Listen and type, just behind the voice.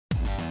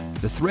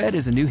The Thread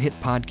is a new hit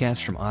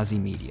podcast from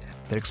Aussie Media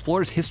that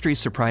explores history's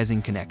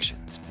surprising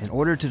connections in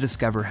order to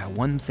discover how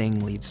one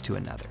thing leads to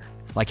another.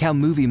 Like how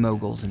movie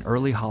moguls in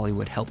early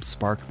Hollywood helped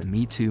spark the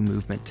Me Too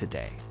movement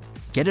today.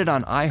 Get it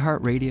on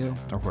iHeartRadio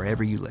or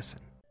wherever you listen.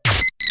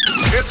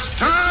 It's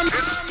time to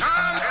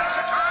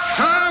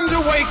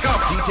wake up.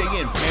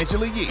 DJ Envy,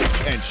 Angela Yee,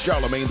 and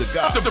Charlamagne the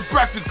God. The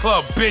Breakfast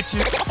Club,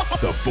 bitches.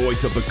 The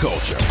voice of the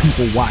culture.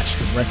 People watch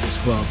The Breakfast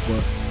Club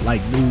for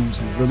like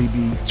news and really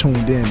be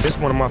tuned in. It's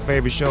one of my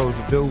favorite shows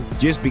to do.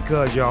 Just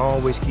because y'all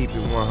always keep it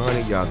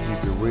 100, y'all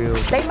keep it real.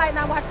 They might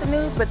not watch the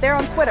news, but they're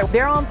on Twitter.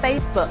 They're on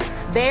Facebook.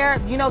 They're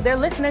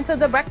listening to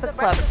The Breakfast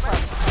Club.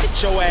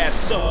 Get your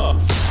ass up.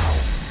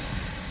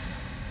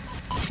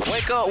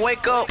 Wake up,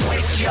 wake up,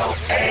 wake your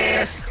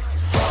ass.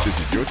 This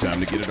is your time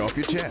to get it off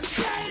your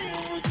chest.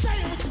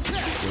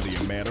 Whether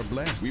you're mad or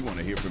blessed, we want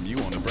to hear from you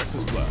on The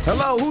Breakfast Club.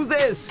 Hello, who's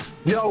this?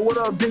 Yo, what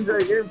up,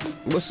 DJ Envy?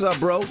 What's up,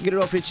 bro? Get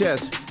it off your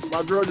chest.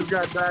 My girl just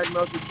got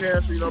diagnosed with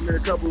cancer, a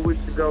couple of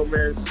weeks ago,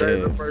 man.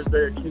 Today's the first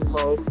day of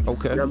chemo.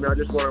 Okay. I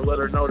just want to let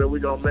her know that we're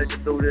going to make it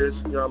through this.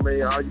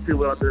 All you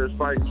people out there is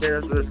fighting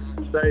cancer,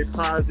 stay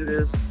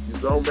positive. You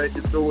don't make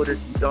it through it if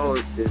you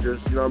don't. It's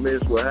just,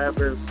 it's what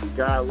happens.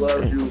 God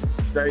loves you.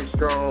 Stay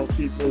strong,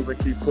 keep moving,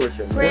 keep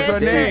pushing. What's her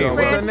name?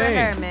 Prayers for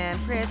her, man.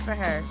 Prayers for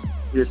her.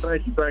 Yeah,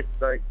 thank you.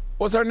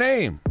 What's her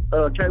name?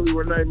 Kaylee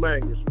Renee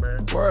Mangus,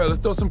 man. Word,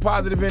 let's throw some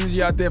positive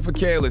energy out there for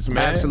Kaylis,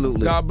 man.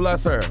 Absolutely. God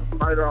bless her.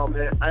 Right on,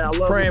 man. Hey, I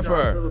love Praying for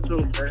her.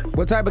 Too, man.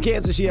 What type of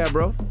cancer she had,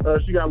 bro?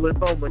 She got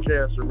lymphoma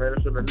cancer, man.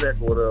 It's in her neck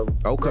or whatever.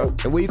 Okay.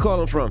 And where you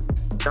calling from?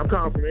 I'm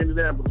calling from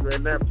Indianapolis,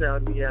 man.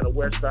 Naptown, Indiana,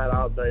 West Side,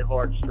 all day,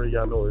 Hart Street.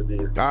 Y'all know what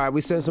it is. All right,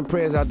 we send some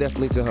prayers out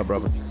definitely to her,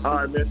 brother. All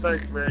right, man.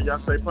 Thanks, man. Y'all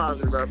stay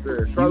positive out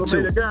there.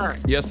 Charlamagne the guy.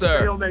 Yes, sir.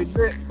 Stay on their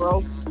neck,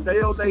 bro. Stay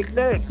on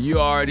their neck. You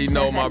already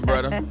know, my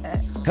brother.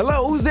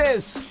 Hello, who's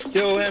this?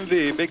 Yo,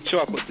 MV, Big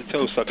Chocolate the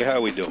Toe Sucker. How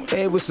we doing?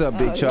 Hey, what's up,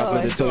 Big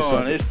Chocolate the Toe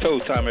Sucker? It's toe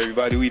time,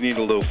 everybody. We need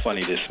a little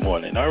funny this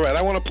morning. All right,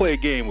 I want to play a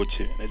game with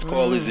you. It's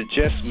called Is It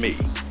Just Me?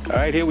 All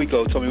right, here we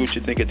go. Tell me what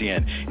you think at the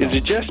end. Is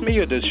it just me,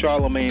 or does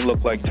Charlamagne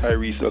look like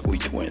Tyrese's ugly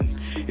twin?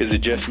 Is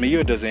it just me,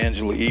 or does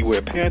Angela Yee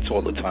wear pants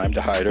all the time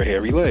to hide her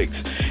hairy legs?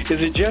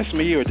 Is it just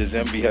me, or does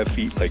Envy have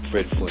feet like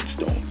Fred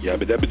Flintstone?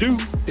 Yabba dabba doo.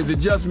 Is it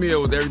just me, or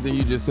was everything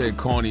you just said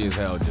corny as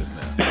hell just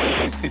now?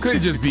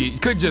 Could just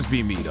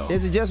be me, though.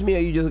 Is it just me, or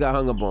you just got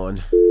hung up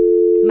on?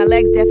 My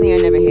legs definitely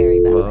are never hairy,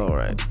 by the way. All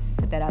right.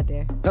 Put that out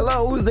there.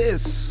 Hello, who's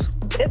this?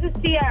 This is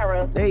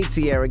Tiara. Hey,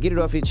 Tiara, get it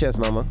off your chest,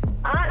 mama.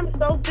 I'm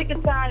so sick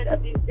and tired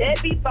of these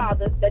deadbeat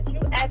fathers that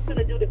you ask them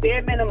to do the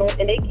bare minimum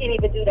and they can't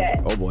even do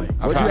that. Oh, boy.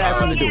 What'd you ask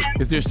them to do?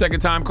 It's their second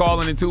time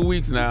calling in 2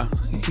 weeks now.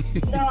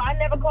 No, I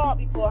never called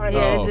before, honey.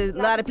 Yeah, there's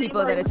a lot of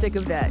people that are sick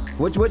of that.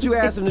 What you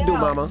ask them to do,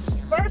 mama?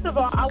 First of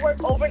all, I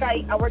work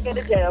overnight. I work at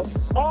a gym.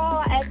 All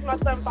I ask my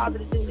son father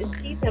to do is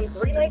keep him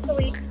 3 nights a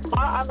week.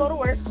 I go to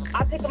work.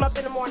 I pick him up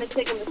in the morning,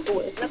 take him to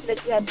school. It's nothing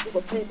that you have to do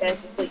but put him back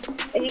to sleep.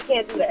 And he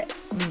can't do that.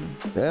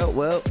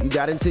 Well,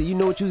 you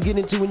know what you was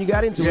getting into when you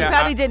got into it. She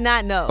probably did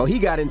not know. Oh, he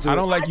got into it. I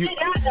don't like you. She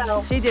did not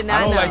know. She did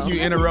not know. I don't like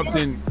you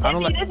interrupting.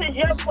 This is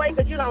your boy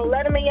because you don't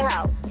let him in your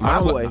house.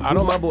 My boy. I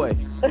don't my boy.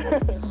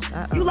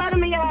 You let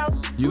him in your house.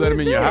 You let him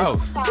in your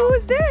house. Who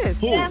is this?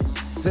 Chef.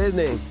 Say his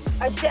name.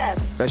 A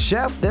chef. A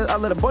chef? I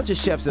let a bunch of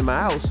chefs in my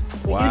house.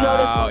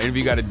 Wow,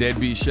 Envy got a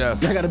deadbeat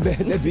chef. I got a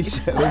deadbeat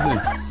chef. Listen,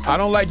 I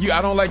don't like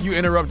you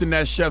interrupting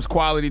that chef's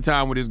quality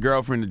time with his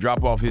girlfriend to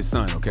drop off his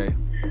son, okay?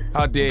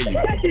 How dare you?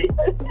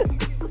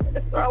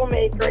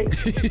 Charlamagne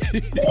crazy.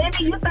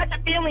 Andy, you're such a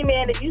family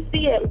man. If you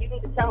see him, you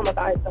need to tell him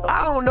about it.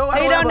 I don't know.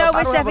 You don't know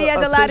which chef. He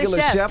has a lot of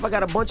chefs. Chef. I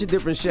got a bunch of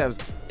different chefs.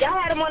 Y'all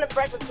had him on the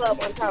Breakfast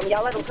Club one time.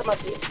 Y'all let him come up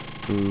here.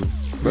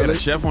 We had a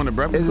chef on the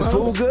Breakfast Club? Is his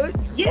food good?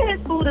 Yeah,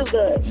 his food is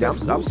good. Yeah, I'm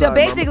so sorry,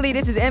 basically,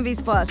 this is Envy's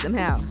fault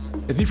somehow.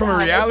 Is he from a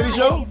reality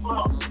show?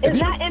 It's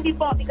not Envy's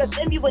fault because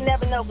Envy would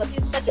never know because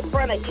he's such a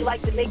fronter. He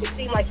likes to make it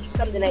seem like he's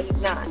something that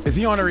he's not. Is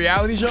he on a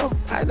reality show?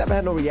 I never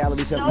had no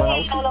reality chef in my No, he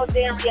house. ain't on no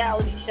damn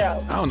reality show.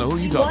 I don't know who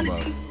you talking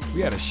about.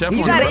 We had a chef on the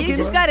You Breakfast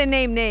just Club. gotta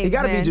name names. He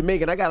gotta man. be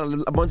Jamaican. I got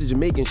a bunch of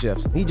Jamaican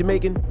chefs. He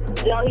Jamaican?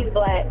 No, he's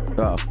black.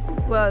 Oh.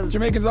 Well,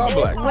 Jamaicans are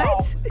black.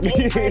 what?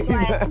 He's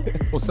black.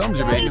 Well, some He's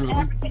Jamaicans.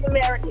 African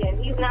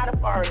American. He's not a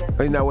foreigner.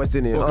 He's not West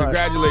Indian. Well, All right.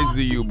 congratulations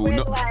to you, boo.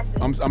 No,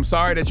 I'm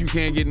sorry that you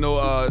can't get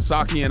no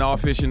sake and all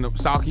fish in the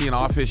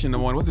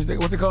one. What's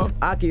it called?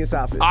 Aki and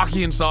sawfish.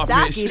 Aki and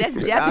sawfish. Sake, that's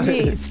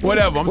Japanese.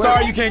 Whatever. I'm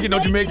sorry you can't get no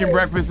Jamaican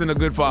breakfast and a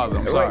good father.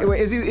 I'm sorry. Wait,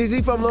 is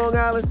he from Long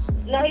Island?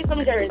 No, he's from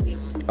Jersey.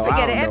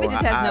 Forget it. Envy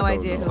just has no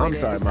idea who I'm it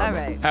sorry, is. Mama. All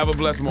right. Have a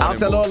blessed morning. I'll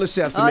tell boo. all the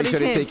chefs to All make sure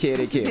these they take care of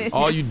their kids.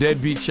 All you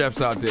deadbeat chefs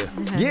out there.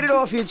 Get it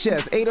off your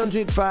chest.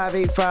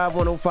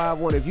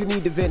 800-585-1051. If you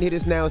need to vent, hit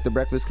us now. It's The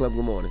Breakfast Club.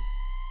 Good morning.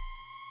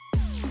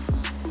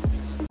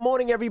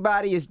 Morning,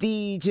 everybody. It's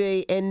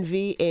DJ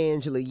Envy,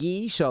 Angela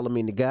Yee,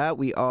 Charlamagne the God.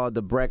 We are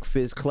The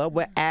Breakfast Club.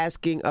 We're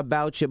asking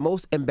about your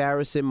most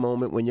embarrassing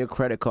moment when your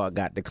credit card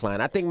got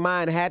declined. I think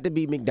mine had to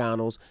be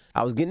McDonald's.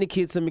 I was getting the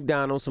kids some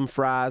McDonald's, some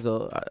fries,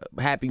 or a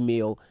Happy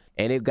Meal,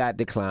 and it got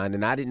declined.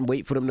 And I didn't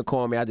wait for them to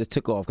call me. I just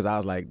took off because I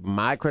was like,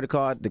 my credit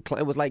card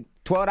declined. It was like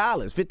 $12,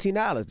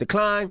 $15.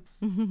 Decline.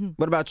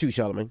 What about you,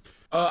 Charlamagne?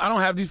 I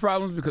don't have these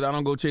problems because I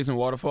don't go chasing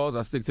waterfalls.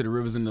 I stick to the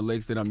rivers and the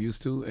lakes that I'm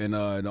used to. And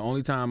the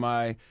only time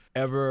I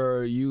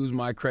ever use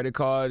my credit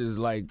card is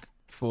like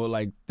for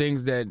like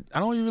things that I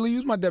don't really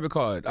use my debit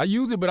card. I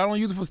use it, but I don't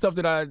use it for stuff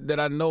that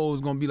I know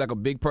is going to be like a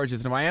big purchase.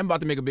 And if I am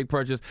about to make a big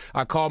purchase,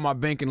 I call my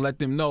bank and let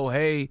them know,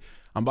 hey,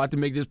 I'm about to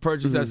make this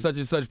purchase at such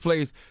and such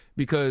place,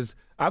 because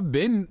I've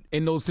been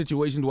in those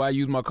situations where I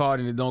use my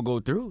card and it don't go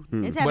through.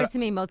 It's happened to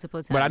me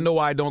multiple times. But I know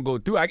why it don't go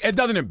through. It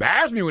doesn't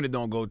embarrass me when it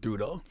don't go through,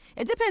 though.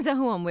 It depends on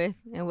who I'm with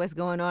and what's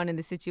going on in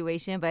the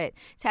situation. But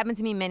it's happened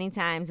to me many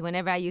times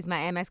whenever I use my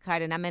Amex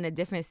card and I'm in a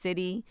different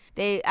city.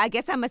 I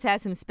guess I must have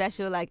some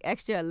special like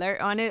extra alert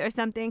on it or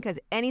something, because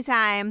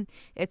anytime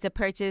it's a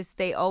purchase,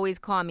 they always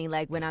call me,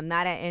 like when I'm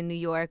not in New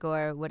York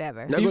or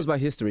whatever. That goes by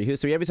history.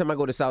 Every time I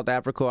go to South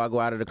Africa or I go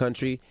out of the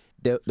country,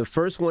 the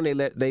first one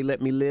they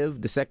let me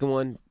live. The second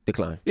one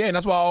decline. Yeah, and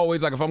that's why I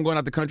always, like, if I'm going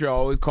out the country, I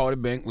always call the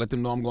bank, let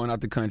them know I'm going out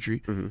the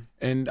country.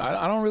 And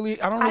I don't really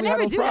I have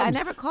never those do that. problems. I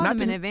never call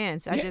them in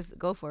advance. I just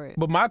go for it.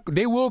 But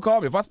they will call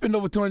me. If I spend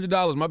over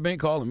 $200, my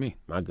bank calling me.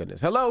 My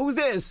goodness. Hello, who's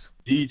this?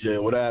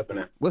 DJ, what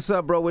happening? What's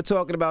up, bro? We're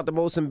talking about the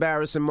most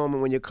embarrassing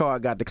moment when your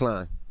card got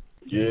declined.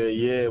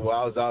 Yeah. Well,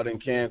 I was out in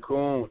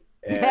Cancun,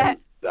 and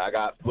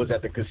was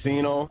at the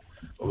casino.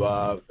 It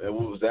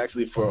was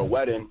actually for a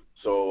wedding.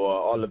 So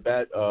all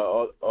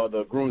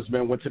the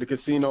groomsmen went to the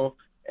casino,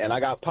 and I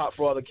got popped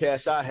for all the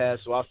cash I had.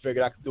 So I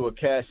figured I could do a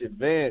cash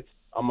advance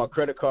on my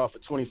credit card for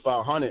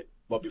 $2,500.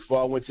 But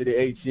before I went to the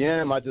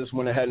ATM, I just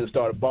went ahead and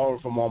started borrowing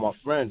from all my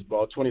friends,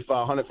 bro.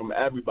 $2,500 from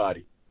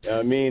everybody. You know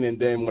what I mean? And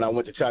then when I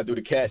went to try to do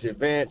the cash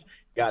advance,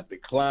 got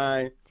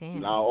declined.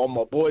 Damn. Now all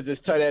my boys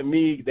just tight at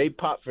me. They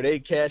popped for their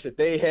cash that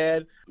they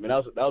had. I mean,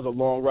 that was a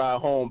long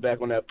ride home back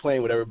on that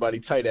plane with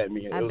everybody tight at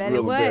me. I bet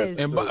it was.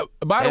 And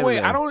by the way,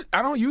 I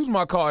don't use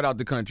my card out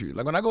the country.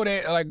 Like when I go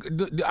there, like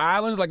the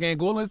islands, like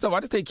Angola and stuff, I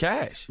just take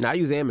cash. Now I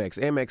use Amex.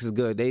 Amex is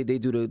good.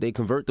 They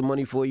convert the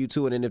money for you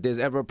too, and then if there's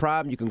ever a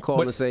problem, you can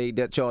call and say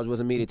that charge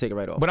wasn't me. They take it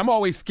right off. But I'm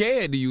always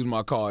scared to use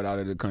my card out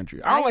of the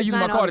country. I don't like using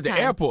my card at the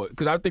airport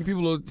because I think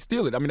people will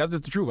steal it. I mean, that's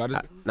just the truth.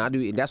 I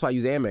do. That's why I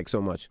use Amex so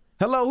much.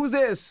 Hello, who's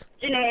this?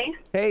 Janae.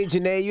 Hey,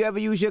 Janae, you ever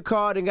use your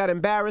card and got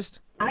embarrassed?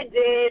 I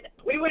did.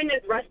 We were in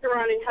this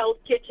restaurant in Hell's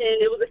Kitchen.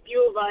 It was a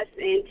few of us,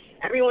 and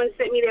everyone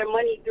sent me their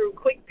money through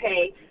Quick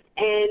Pay.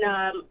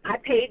 And I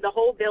paid the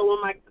whole bill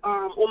on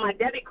my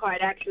debit card,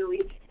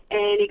 actually,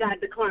 and it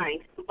got declined.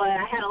 But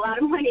I had a lot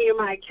of money in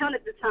my account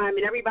at the time,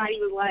 and everybody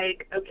was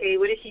like, okay,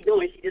 what is she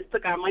doing? She just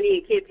took our money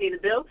and can't pay the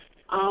bill.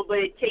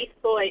 But Chase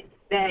thought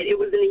that it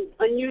was an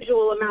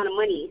unusual amount of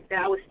money that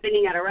I was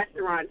spending at a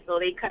restaurant, so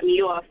they cut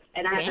me off,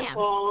 and I had to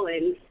call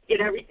and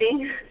get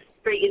everything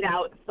straightened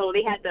out. So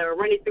they had to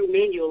run it through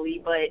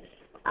manually, but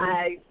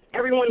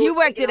everyone you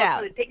worked it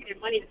out. Taking their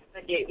money to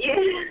spend it.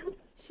 Yeah.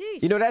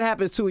 Sheesh. You know, that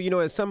happens too. You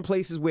know, in some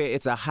places where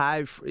it's a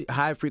high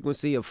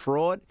frequency of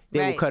fraud,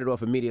 they will cut it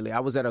off immediately. I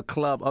was at a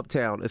club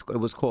uptown. It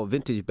was called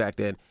Vintage back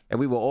then, and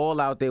we were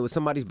all out there. It was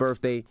somebody's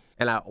birthday,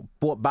 and I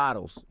bought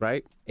bottles,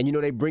 right? And you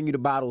know, they bring you the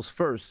bottles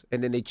first,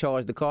 and then they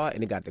charge the card,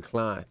 and it got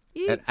declined.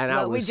 We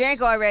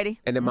drank already.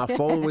 And then my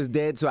phone was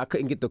dead, so I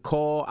couldn't get the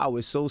call. I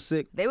was so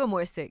sick. They were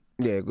more sick.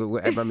 Yeah,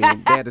 I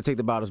mean, they had to take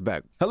the bottles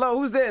back. Hello,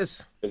 who's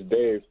this? It's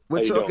Dave.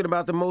 We're talking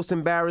about the most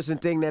embarrassing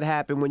thing that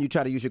happened when you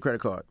try to use your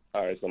credit card.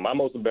 All right, so my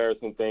most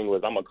embarrassing thing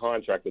was I'm a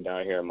contractor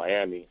down here in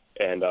Miami,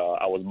 and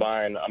I was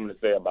buying, I'm going to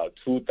say, about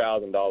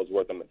 $2,000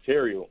 worth of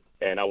material,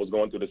 and I was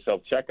going through the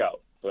self-checkout.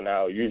 So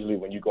now usually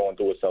when you're going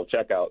through a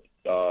self-checkout,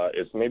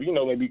 it's maybe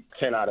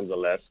 10 items or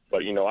less.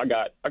 But, I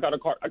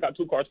got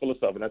 2 carts full of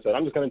stuff, and I said,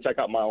 I'm just going to check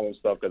out my own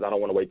stuff because I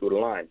don't want to wait through the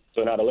line.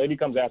 So now the lady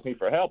comes asking me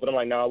for help, and I'm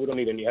like, no, we don't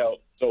need any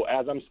help. So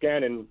as I'm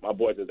scanning, my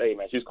boy says, hey,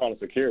 man, she's calling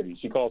security.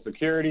 She calls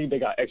security. They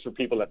got extra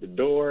people at the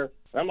door.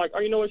 And I'm like, oh,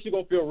 you know what? She's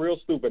going to feel real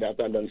stupid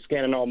after I'm done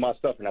scanning all my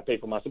stuff and I pay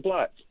for my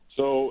supplies.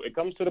 So it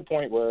comes to the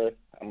point where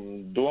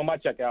I'm doing my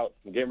checkout,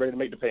 I'm getting ready to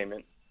make the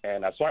payment,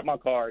 and I swipe my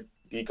card,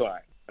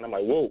 decline. And I'm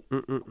like, whoa,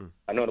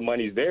 I know the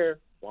money's there.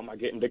 Why am I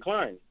getting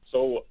declined?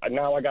 So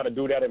now I got to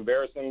do that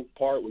embarrassing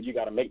part where you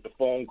got to make the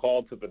phone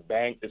call to the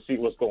bank to see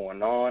what's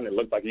going on. It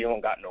looks like you don't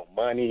got no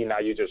money. Now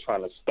you're just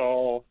trying to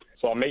stall.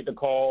 So I make the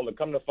call, and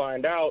come to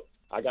find out,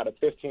 I got a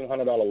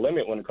 $1,500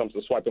 limit when it comes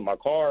to swiping my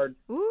card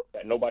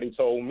that nobody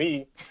told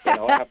me. I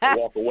have to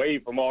walk away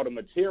from all the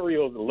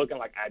materials and looking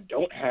like I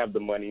don't have the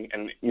money.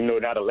 And,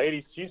 now the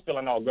lady, she's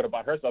feeling all good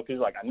about herself. She's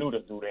like, I knew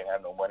this dude didn't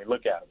have no money.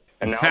 Look at him.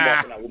 And now I'm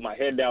walking out with my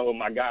head down with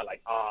my guy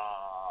like,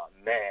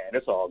 man,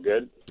 it's all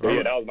good. But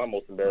yeah, that was my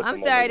most embarrassing I'm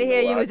sorry to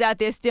hear you was out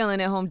there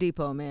stealing at Home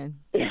Depot, man.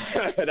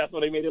 That's what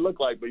they made it look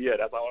like. But, yeah,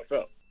 that's how I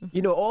felt.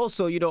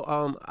 Also,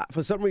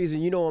 for some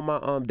reason, on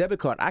my debit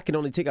card, I can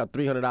only take out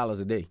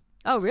 $300 a day.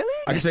 Oh,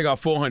 really? I can take out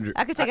 $400.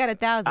 I could take out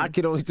 $1,000. I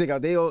can only take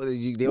out. They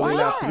only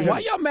allow $300. Why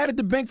y'all mad at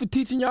the bank for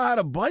teaching y'all how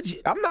to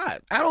budget? I'm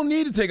not. I don't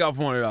need to take out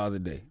 $400 a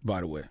day.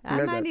 By the way,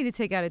 I might need to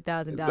take out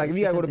 $1,000. Like if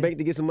you gotta go to the bank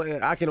to get some money,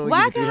 I can only.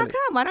 Why? Give you How $300.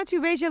 come? Why don't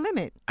you raise your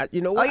limit?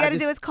 You know what? All you gotta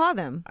do is call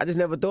them. I just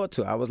never thought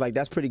to. I was like,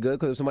 that's pretty good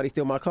because if somebody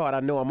steal my card, I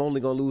know I'm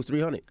only gonna lose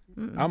 $300.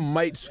 I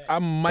might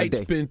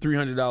spend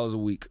 $300 a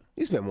week.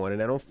 You spend more than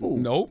that on food.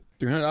 Nope,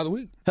 $300 a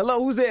week.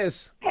 Hello, who's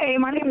this? Hey,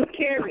 my name is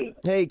Carrie.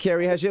 Hey,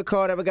 Carrie, has your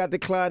card ever got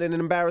declined in an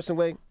embarrassing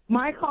way?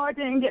 My card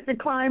didn't get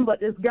declined, but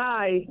this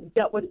guy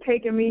that was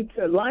taking me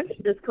to lunch,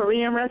 this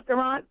Korean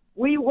restaurant,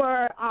 we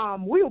were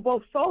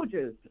both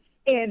soldiers,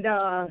 and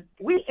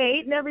we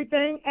ate and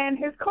everything, and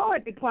his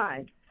card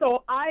declined.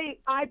 So I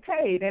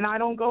paid, and I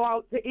don't go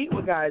out to eat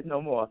with guys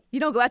no more. You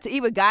don't go out to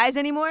eat with guys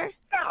anymore?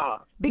 No,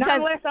 Because not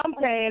unless I'm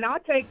paying, I'll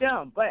take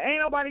them. But ain't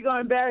nobody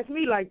gonna embarrass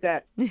me like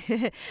that. I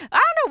don't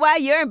know why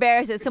you're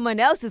embarrassed that someone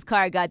else's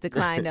card got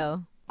declined,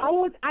 though.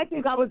 I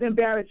think I was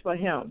embarrassed for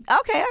him.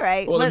 Okay, all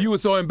right. Well, if you were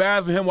so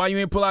embarrassed for him, why you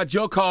ain't pull out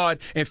your card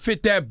and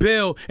fit that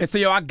bill and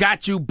say, yo, I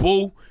got you,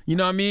 boo? You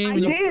know what I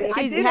mean?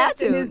 I did have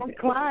to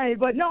decline,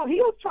 but no, he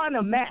was trying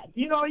to match.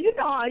 You know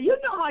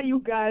how you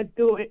guys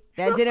do it.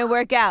 That didn't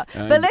work out.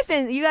 But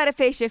listen, you got to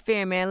face your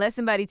fear, man. Let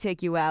somebody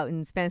take you out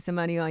and spend some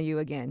money on you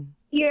again.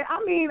 Yeah,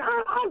 I mean,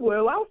 I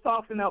will. I'll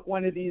soften up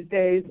one of these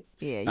days.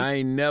 Yeah. I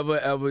ain't never,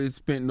 ever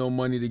spent no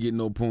money to get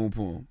no poom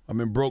poom. I've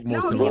been broke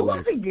most of my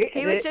life.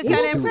 He was just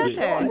trying to impress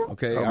her.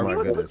 Okay, Oh, my He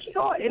was goodness.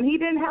 short, and he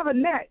didn't have a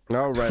neck.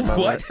 All right, my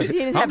What? He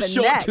didn't I'm have a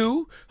short neck.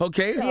 too.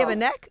 Okay. Do you have a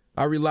neck?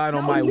 I relied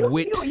on No, my you,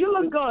 wit. You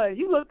look good.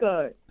 You look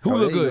good. Who Oh,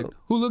 look there you good? go.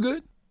 Who look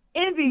good?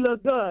 Envy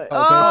look good.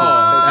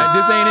 Oh,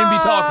 This ain't Envy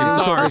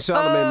talking. Sorry.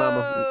 Charlamagne,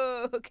 mama.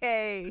 Oh,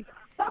 okay.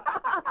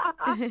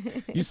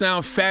 You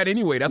sound fat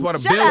anyway. That's why the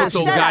Shut bill up, was so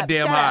shut up,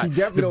 goddamn shut high. up. She The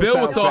definitely bill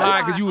don't was so sound high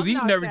fat. because you was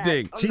eating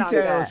everything. She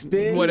sounds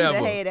thin Whatever.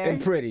 He's a hater.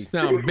 and pretty.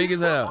 Sound big as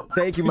hell.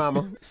 Thank you,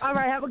 mama. All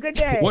right, have a good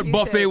day. What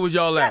buffet was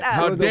y'all at? Shut up.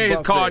 How There was no dare his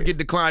buffet. card get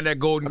declined at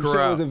Golden I'm sure it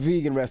Corral? was a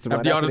vegan restaurant.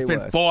 After y'all That's done what it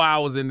spent was. 4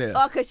 hours in there.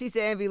 Oh, because she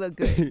said Envy looked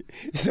good.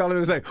 Charlamagne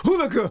was like, who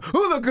look good?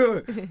 Who look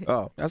good?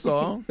 Oh. That's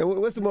all.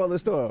 What's the moral of the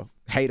story?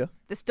 Hater.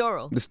 The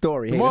story. The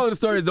story. The hater. moral of the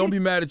story is don't be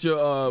mad at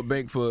your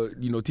bank for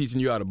teaching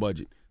you how to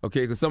budget.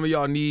 Okay, because some of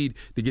y'all need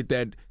to get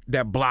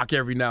that block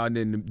every now and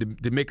then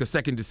to make a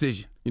second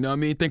decision. You know what I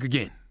mean? Think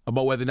again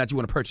about whether or not you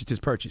want to purchase this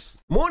purchase.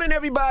 Morning,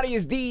 everybody.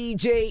 It's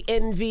DJ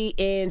Envy,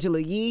 Angela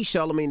Yee,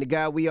 Charlamagne the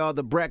Guy. We are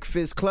the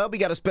Breakfast Club. We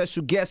got a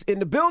special guest in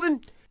the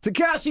building,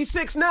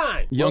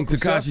 Tekashi69. Young Welcome,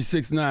 sir.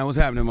 Tekashi69, what's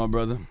happening, my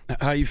brother?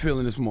 How you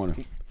feeling this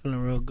morning? Feeling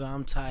real good.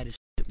 I'm tired of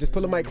shit. Just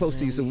pull the mic close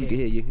to you so we can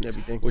hear you and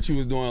everything. What you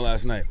was doing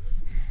last night?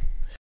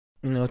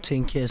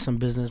 Taking care of some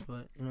business,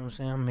 but you know what I'm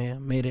saying? I'm here.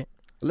 Made it.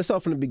 Let's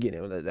start from the beginning.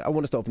 I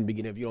want to start from the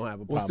beginning if you don't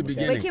have a problem. What's the with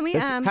that. beginning? Wait,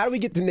 can we, How do we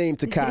get the name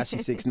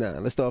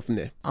Tekashi69? Let's start from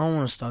there. I don't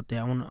want to start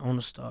there. I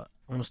want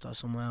to start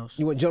somewhere else.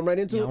 You want to jump right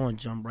into Yeah, it? I want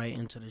to jump right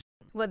into this.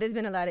 Well, there's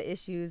been a lot of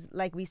issues,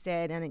 like we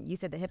said, and you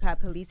said the hip hop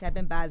police have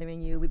been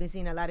bothering you. We've been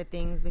seeing a lot of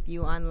things with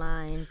you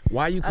online.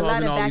 Why are you A lot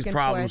causing of all back these and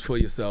problems forth.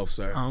 for yourself,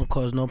 sir? I don't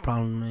cause no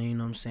problem, man. You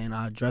know what I'm saying?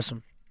 I address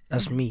them.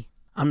 That's me.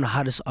 I'm the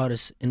hottest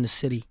artist in the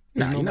city.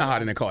 Nah, you're not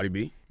hotter than Cardi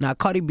B. Now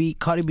Cardi B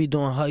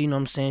doing her. You know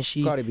what I'm saying?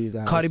 Cardi B is the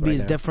hottest Cardi B right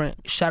is now. different.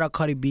 Shout out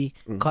Cardi B.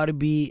 Cardi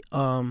B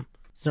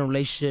is in a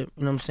relationship.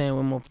 You know what I'm saying?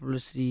 With more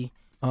publicity.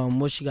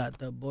 What she got?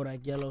 The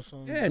Bodak Yellow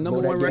song. Yeah,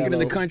 number Bodak one record in the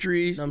Yellow.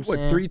 country. You know what I'm What,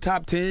 saying? 3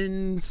 top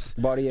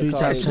 10s? Body of 3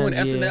 Cardi. times She's doing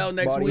 10, yeah. SNL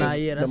next Body week. Nah,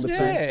 yeah, that's Number what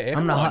two. I'm saying. Yeah,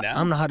 I'm come on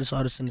now. I'm the hottest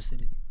artist in the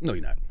city. No,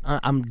 you're not.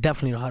 I'm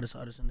definitely the hottest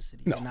artist in the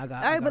city. No. And I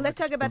got, All I right, got but let's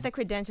talk records about proof. the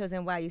credentials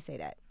and why you say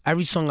that.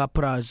 Every song I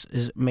put out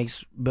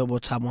makes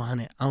Billboard Top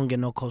 100. I don't get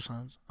no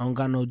cosigns. I don't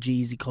got no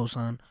G-Eazy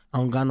cosign. I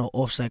don't got no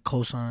Offset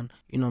cosign.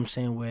 You know what I'm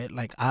saying? Where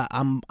like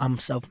I'm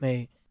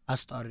self-made. I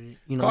started it.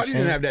 You know Cardi what I'm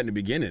saying? didn't have that in the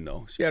beginning,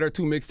 though. She had her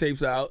 2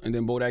 mixtapes out, and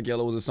then Bodak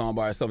Yellow was a song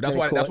by herself. That's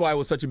Then why it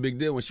was such a big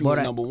deal when she was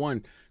Bodak- number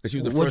one. Because she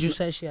was the What'd first. you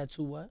say? She had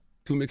 2 what?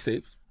 2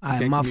 mixtapes. All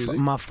right, Gangsta music.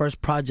 my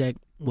first project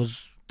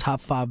was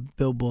top 5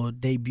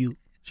 Billboard debut.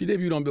 She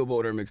debuted on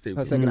Billboard, her mixtape.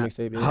 Her too. second Nah,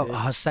 mixtape.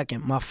 Yeah. her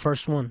second, my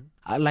first one.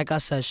 Like I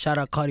said, shout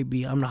out Cardi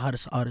B. I'm the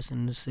hottest artist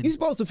in the city. You're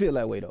supposed to feel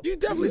that way, though. You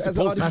definitely As an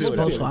supposed to artist, feel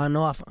you I'm that supposed way.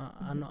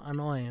 to. I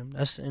know I am.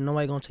 And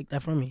nobody gonna take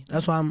that from me.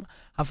 That's why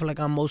I feel like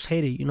I'm most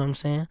hated. You know what I'm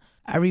saying?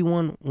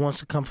 Everyone wants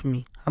to come for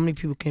me. How many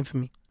people came for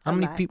me? How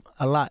many lot. people?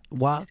 A lot.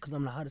 Why? Because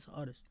I'm the hottest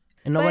artist,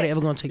 and nobody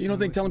ever gonna take. You don't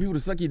that think away. telling people to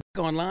suck your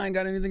dick online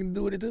got anything to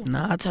do with it too?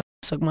 Nah, I tell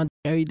you, suck my dick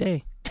every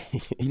day.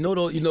 You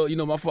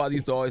know. My father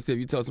used to always say, if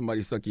you tell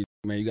somebody to suck your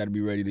dick, man, you got to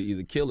be ready to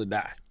either kill or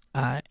die.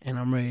 And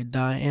I'm ready to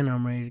die, and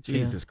I'm ready to kill.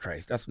 Jesus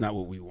Christ, that's not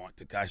what we want,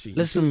 Tekashi.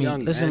 Listen to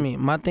me. Listen to man. me.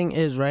 My thing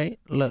is right.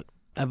 Look,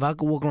 if I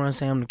could walk around and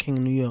say I'm the king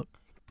of New York,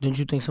 don't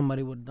you think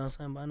somebody would have done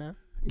something by now?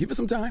 Give it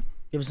some time.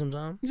 Give it some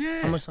time.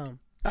 Yeah. How much time?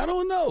 I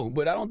don't know,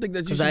 but I don't think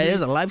that you Because should. that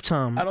is a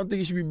lifetime. I don't think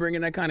you should be bringing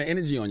that kind of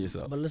energy on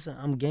yourself. But listen,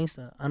 I'm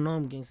gangster. I know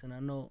I'm gangster. And I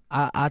know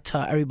I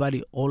tell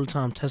everybody all the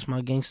time, test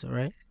my gangster,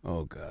 right?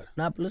 Oh God.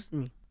 Nah, but listen to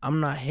me. I'm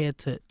not here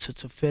to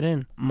fit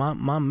in.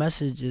 My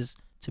message is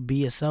to be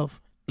yourself.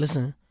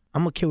 Listen,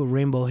 I'm a kid with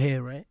rainbow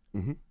hair, right?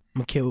 Mhm.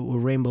 I'm a kid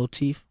with rainbow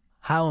teeth.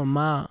 How am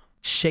I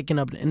shaking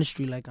up the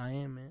industry like I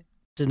am, man.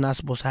 It's not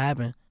supposed to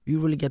happen. You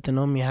really get to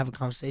know me and have a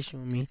conversation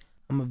with me.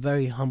 I'm a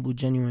very humble,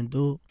 genuine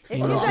dude.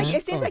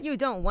 It seems like you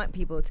don't want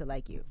people to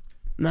like you.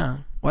 Nah.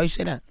 Why you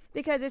say that?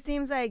 Because it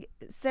seems like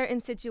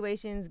certain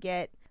situations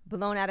get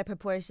blown out of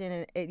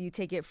proportion and you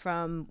take it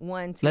from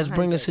 1 to Let's 100.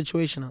 bring the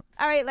situation up.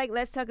 All right, like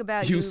let's talk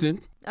about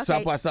Houston, Okay.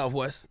 South by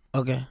Southwest.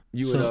 Okay.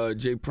 You and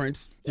Jay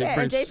Prince.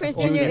 And Jay Prince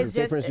Jr. is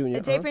just Jay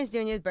Uh-huh. Prince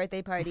Jr.'s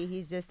birthday party.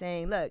 He's just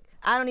saying, look,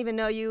 I don't even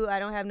know you. I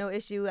don't have no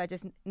issue. I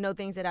just know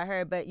things that I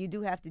heard, but you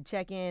do have to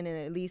check in and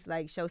at least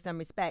like show some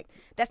respect.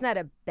 That's not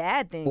a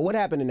bad thing. But what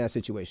happened in that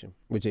situation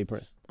with Jay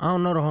Prince? I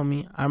don't know the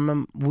homie. I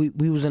remember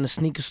we was in a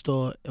sneaker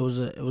store. It was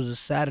a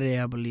Saturday,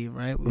 I believe,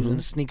 right? We was in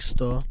a sneaker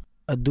store.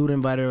 A dude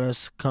invited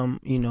us to come,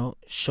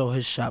 show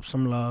his shop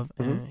some love,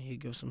 and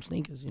he'd give some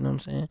sneakers, you know what I'm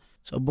saying?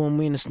 So boom,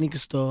 we in the sneaker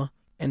store,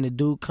 and the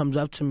dude comes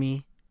up to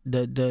me,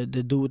 the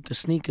dude with the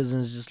sneakers,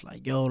 and is just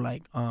like, yo,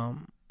 like,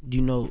 do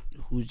you know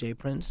who's Jay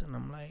Prince? And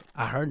I'm like,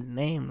 I heard the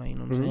name, like, you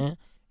know what I'm saying?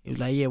 He was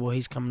like, yeah, well,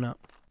 he's coming up.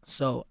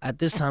 So at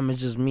this time, it's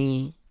just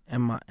me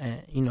and my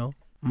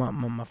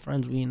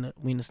friends. We in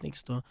the sneaker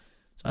store.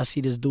 So I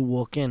see this dude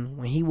walk in.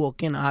 When he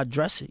walk in, I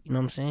address it. You know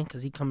what I'm saying?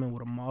 Because he come in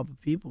with a mob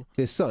of people.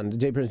 His son,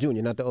 Jay Prince Jr.,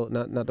 not the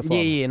father.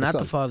 Yeah, not the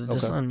son. father, the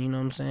son. You know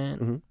what I'm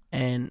saying?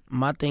 And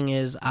my thing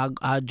is, I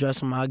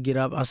address him. I get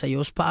up. I say, yo,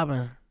 what's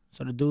poppin'?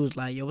 So the dude's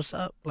like, yo, what's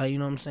up? Like, you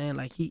know what I'm saying?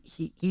 Like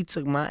he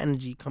took my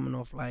energy coming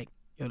off like,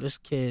 yo, this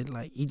kid,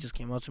 like, he just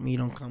came up to me. He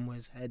don't come with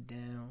his head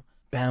down,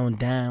 bowing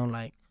down.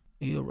 Like,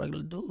 you a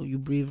regular dude. You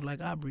breathe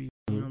like I breathe.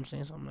 You know what I'm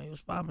saying? So I'm like,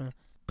 what's poppin'?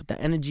 But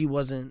the energy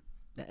wasn't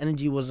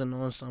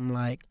on some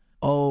like,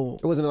 oh,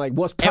 it wasn't like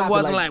what's poppin'. It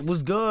wasn't like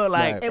what's good.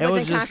 Like it was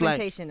wasn't just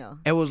confrontational. Like,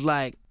 it was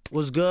like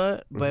what's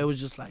good, but it was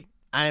just like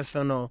I didn't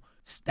feel no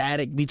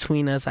static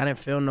between us. I didn't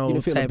feel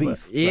no type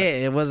of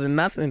it wasn't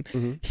nothing.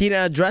 He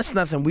didn't address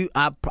nothing.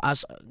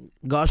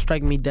 God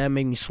strike me dead,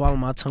 make me swallow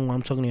my tongue while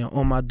I'm talking to you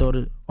on my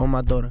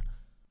daughter.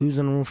 We was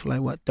in the room for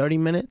like 30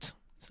 minutes.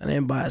 Son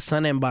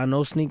didn't buy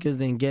no sneakers,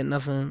 didn't get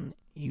nothing.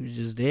 He was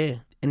just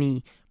there.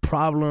 Any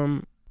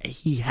problem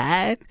he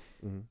had,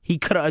 he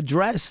could have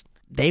addressed.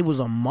 They was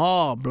a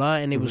mob,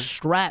 blood, and they was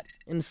strapped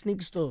in the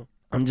sneaker store.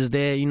 I'm just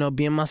there,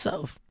 being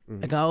myself,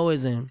 like I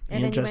always am.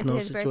 And then you went to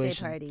his birthday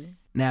party.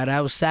 Now, that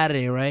was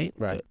Saturday, right?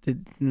 Right. The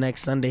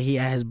next Sunday, he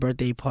had his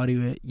birthday party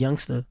with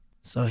Youngster.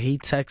 So he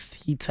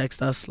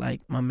text us, like,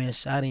 my man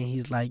Shotty, and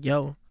he's like,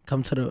 yo,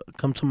 come to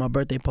my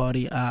birthday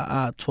party,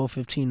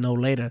 12:15, no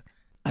later.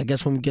 I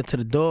guess when we get to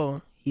the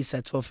door, he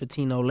said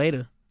 12:15, no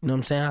later. You know what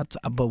I'm saying?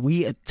 But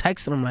we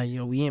texted him like,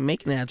 yo, we ain't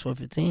making it at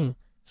 12:15.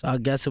 So I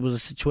guess it was a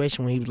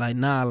situation where he was like,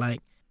 nah,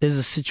 like, there's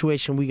a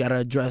situation we got to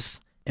address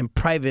in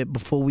private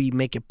before we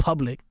make it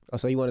public. Oh,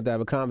 so he wanted to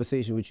have a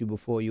conversation with you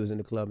before you was in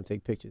the club and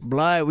take pictures?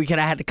 Blood, we could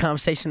have had the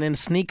conversation in the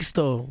sneaker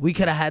store. We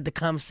could have had the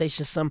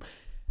conversation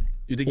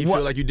You think he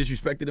feel like you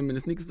disrespected him in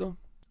the sneaker store?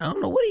 I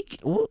don't know what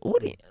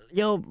he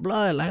yo,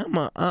 blood, like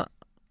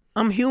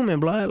I'm human,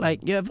 blood. Like,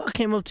 yo, if I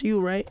came up to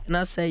you, right, and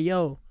I say,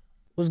 yo,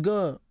 what's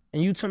good?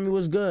 And you tell me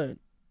what's good.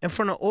 In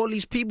front of all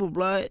these people,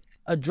 blood,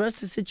 address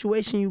the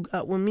situation you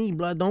got with me,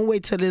 blood. Don't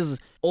wait till there's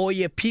all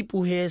your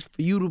people here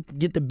for you to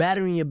get the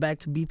battery in your back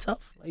to be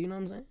tough. Like, you know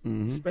what I'm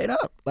saying? Straight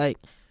up. Like,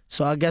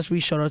 so I guess we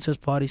showed up to his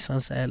party, son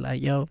said,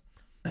 like, yo,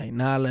 like,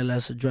 nah,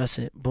 let's address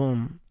it.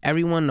 Boom.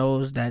 Everyone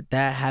knows that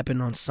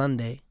happened on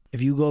Sunday.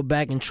 If you go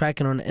back and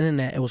track it on the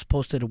internet, it was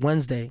posted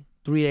Wednesday,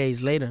 3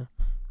 days later.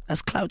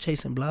 That's clout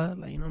chasing, blood.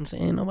 Like, you know what I'm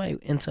saying? Nobody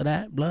into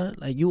that, blood.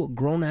 Like, you a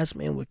grown-ass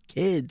man with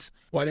kids.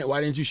 Why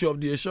didn't you show up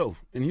to your show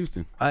in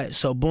Houston? All right,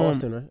 so boom.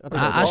 Boston, right?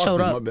 I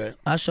showed up. My bad.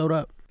 I showed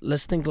up.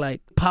 Let's think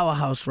like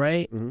Powerhouse,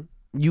 right?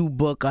 You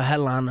book a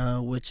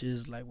headliner, which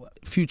is like what?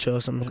 Future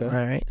or something,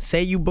 right?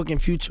 Say you booking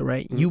Future,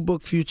 right? You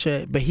book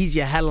Future, but he's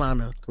your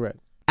headliner. Correct.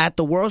 At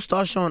the World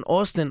Star Show in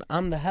Austin,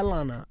 I'm the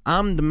headliner.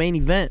 I'm the main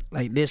event.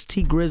 Like, there's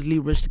T Grizzly,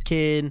 Rich the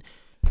Kid,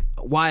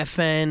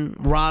 YFN,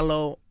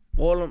 Rollo,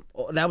 all them.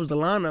 That was the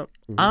lineup.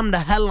 I'm the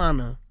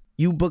headliner.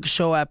 You book a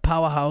show at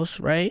Powerhouse,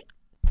 right?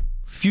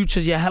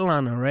 Future's your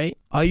headliner, right?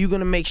 Are you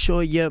gonna make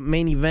sure your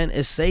main event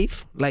is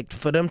safe, like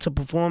for them to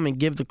perform and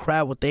give the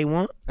crowd what they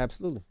want?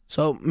 Absolutely.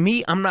 So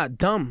me, I'm not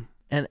dumb,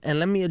 and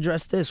let me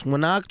address this.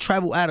 When I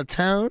travel out of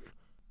town,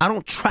 I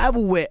don't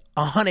travel with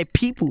 100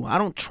 people. I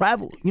don't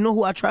travel. You know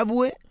who I travel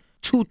with?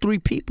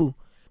 2-3 people.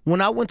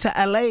 When I went to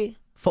LA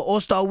for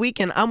All-Star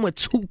Weekend, I'm with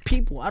 2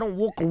 people. I don't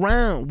walk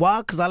around.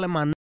 Why? Because I let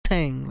my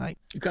hang. Like,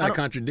 you kind of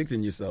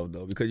contradicting yourself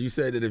though, because you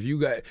said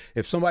that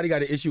if somebody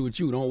got an issue with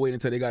you, don't wait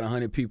until they got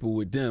 100 people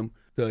with them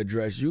to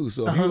address you.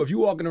 So if you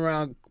walking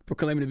around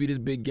proclaiming to be this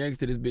big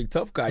gangster, this big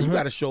tough guy, you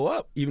got to show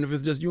up, even if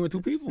it's just you and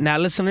 2 people. Now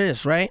listen to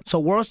this, right? So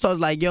World Star's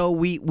like, yo,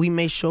 we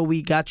made sure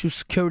we got you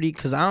security,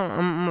 because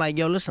I'm like,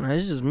 yo, listen,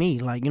 it's just me.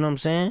 Like, you know what I'm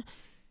saying?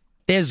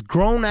 There's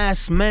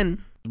grown-ass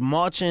men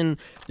marching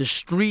the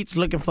streets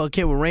looking for a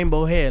kid with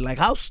rainbow hair. Like,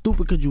 how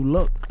stupid could you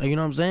look? Like, you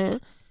know what I'm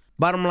saying?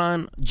 Bottom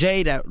line,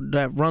 Jay that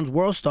runs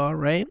World Star,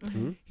 right?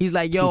 He's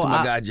like, yo,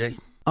 my guy Jay.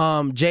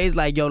 Jay's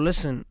like, yo,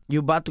 listen, you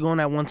about to go on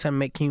that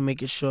 110, can you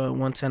make it sure at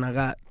 110 I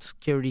got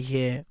security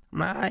here? I'm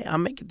like, all right, I'll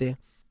make it there.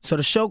 So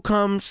the show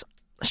comes,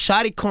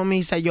 Shotty called me.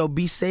 He said, "Yo,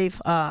 be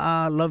safe.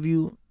 I love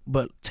you,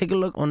 but take a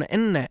look on the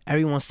internet.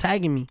 Everyone's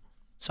tagging me."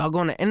 So I go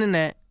on the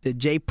internet. The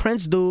Jay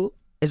Prince dude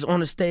is on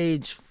the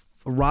stage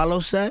for Rollo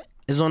set.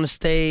 Is on the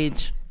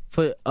stage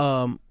for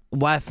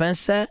YFN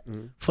set.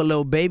 For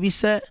Lil Baby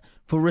set.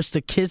 For Rich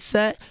the Kid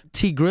set.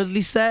 T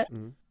Grizzly set.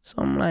 So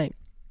I'm like,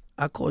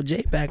 I call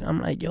Jay back.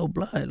 I'm like, yo,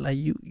 blood, like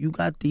you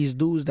got these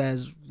dudes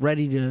that's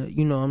ready to,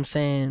 you know what I'm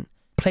saying,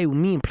 play with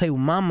me and play with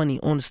my money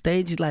on the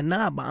stage. He's like,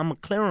 nah, but I'm going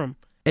to clear them.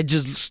 It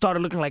just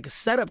started looking like a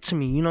setup to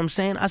me, you know what I'm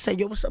saying? I said,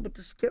 yo, what's up with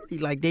the security?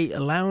 Like, they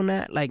allowing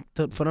that, like,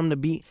 for them to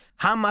be,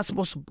 how am I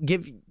supposed to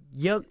give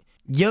your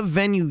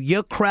venue,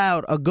 your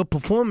crowd a good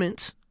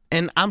performance,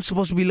 and I'm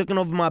supposed to be looking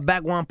over my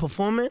back while I'm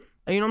performing?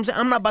 You know what I'm saying?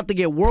 I'm not about to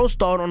get world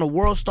starred on a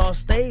world star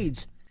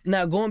stage.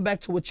 Now, going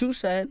back to what you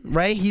said,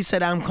 right? He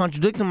said I'm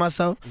contradicting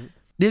myself.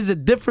 There's a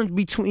difference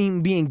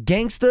between being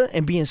gangster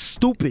and being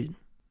stupid.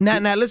 Now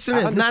listen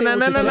to this. Now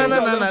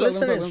listen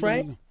to this,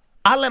 right?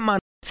 I let my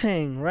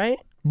hang, right?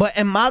 But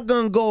am I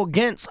gonna go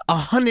against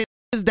 100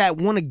 that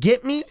want to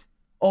get me,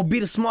 or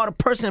be the smarter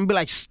person and be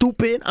like,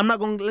 stupid? I'm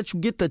not gonna let you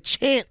get the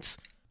chance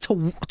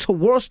to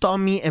world star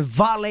me and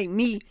violate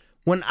me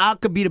when I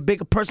could be the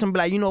bigger person and be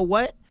like, you know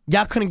what?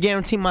 Y'all couldn't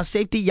guarantee my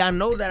safety. Y'all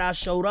know that I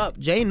showed up.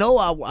 Jay know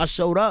I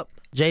showed up.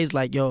 Jay's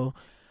like, yo,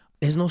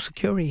 there's no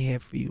security here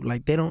for you.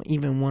 Like, they don't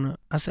even want to.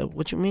 I said,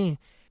 what you mean?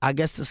 I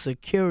guess the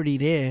security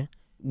there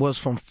was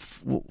from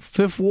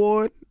Fifth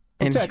Ward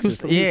and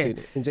Texas, Houston.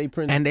 Yeah. And Jay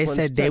Prince. And they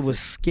said they was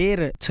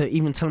scared to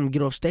even tell him to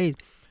get off stage.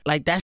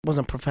 Like, that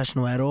wasn't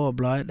professional at all,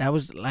 blood. That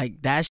was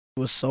like, that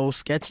was so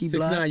sketchy,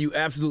 blood. 6ix9ine, you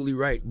absolutely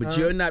right. But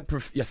you're not,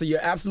 so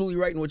you're absolutely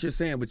right in what you're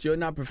saying, but you're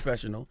not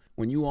professional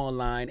when you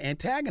online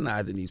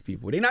antagonizing these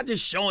people. They're not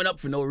just showing up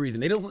for no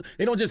reason. They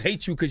don't just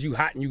hate you because you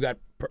hot and you got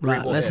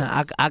rainbow listen,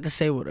 hair. I could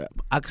say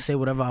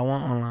whatever I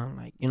want online,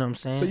 like, you know what I'm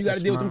saying? So you got to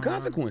It's deal with my- them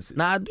consequences.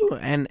 Nah, I do.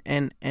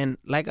 And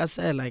like I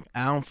said, like,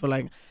 I don't feel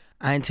like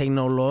I ain't take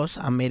no loss.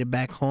 I made it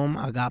back home.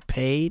 I got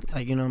paid.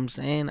 Like, you know what I'm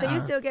saying? So you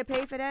still get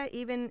paid for that,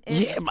 even if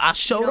Yeah, but I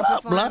showed you don't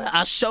up, perform? blood.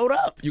 I showed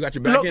up. You got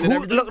your back in and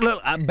everything? Look,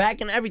 I'm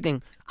back in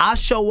everything. I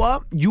show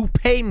up, you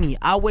pay me.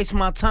 I waste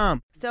my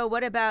time. So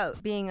what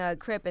about being a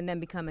Crip and then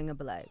becoming a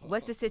Blood?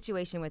 What's the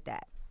situation with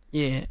that?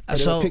 Yeah.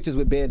 There were pictures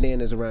with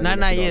bandanas around. Nah, you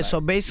and all yeah. that.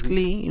 So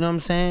basically, you know what I'm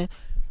saying?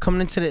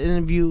 Coming into the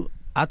interview,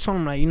 I told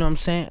him, like, you know what I'm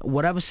saying?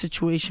 Whatever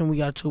situation we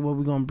got to talk about,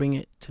 we're going to bring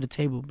it to the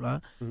table,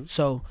 blood.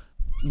 So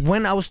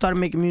when I was starting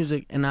making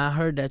music and I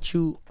heard that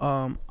you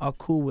are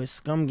cool with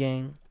Scum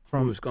Gang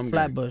from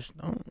Flatbush,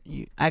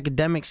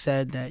 Academic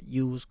said that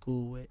you was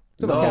cool with.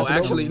 No,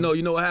 actually, no.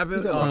 You know what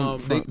happened?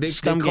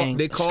 Scum Gang.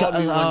 They called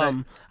me one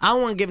night. I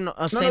don't want to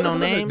give say no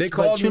names, They but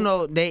called you me.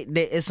 know,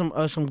 it's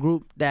some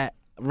group that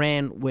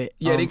ran with.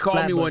 Yeah, they called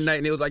me Flatbush. one night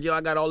and they was like, "Yo,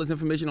 I got all this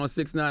information on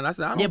 6ix9ine." I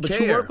said, "I don't Yeah, but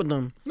care." you work with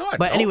them. No, I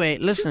But don't. anyway,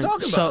 What you listen.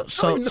 talking So about?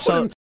 I don't even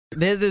know them.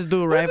 there's this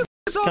dude, right? you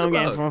talking Scum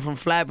Gang about? from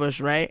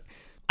Flatbush, right?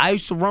 I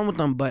used to run with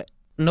them, but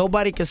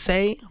nobody could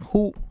say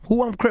who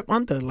I'm Crip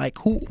under. Like,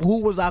 who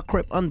was I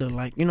Crip under?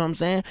 Like, you know what I'm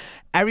saying?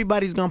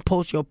 Everybody's gonna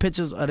post your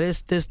pictures of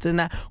this, and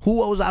that. Who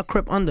was I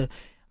Crip under?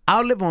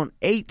 I live on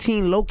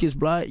 18 Locust,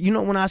 blood. You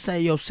know when I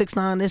say, yo,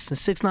 6ix9ine this and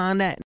 6ix9ine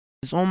that,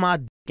 it's on my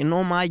dick and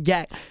on my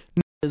yak.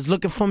 Is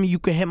looking for me, you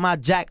can hit my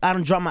jack. I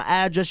done drop my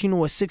address. You know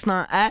where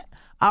 6ix9ine at?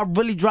 I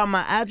really drop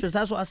my address.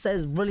 That's why I said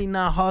it's really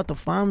not hard to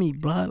find me,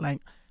 blood.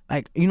 Like,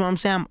 you know what I'm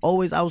saying? I'm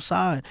always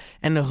outside.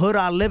 And the hood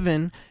I live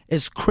in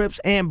is Crips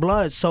and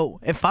Bloods. So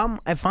if I'm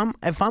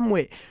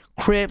with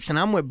Crips and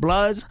I'm with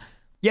Bloods,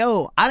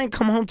 yo, I didn't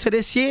come home to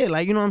this year.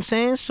 Like, you know what I'm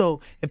saying?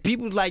 So if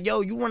people's like,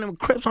 yo, you running with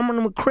Crips, I'm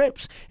running with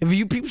Crips. If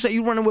you people say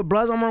you running with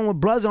Bloods, I'm running with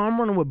Bloods. Or I'm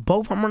running with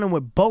both, I'm running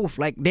with both.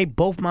 Like, they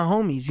both my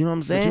homies. You know what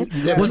I'm saying?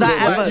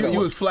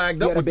 You was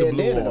flagged up with the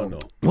blue on though.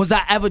 Was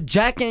I ever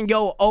jacking,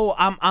 yo,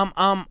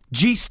 I'm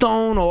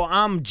G-Stone or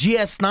I'm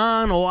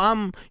GS9 or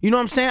I'm, you know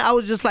what I'm saying? I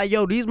was just like,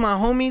 yo, these my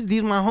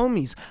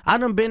homies. I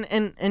done been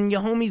in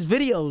your homies'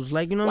 videos.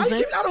 Like, you know what I'm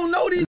saying? I don't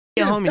know these.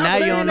 Your homie, now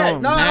you don't know.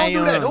 No, I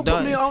don't do that. Don't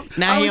put me on.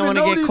 Now he don't want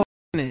to get caught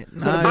in it.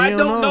 I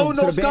don't know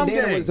no the Scum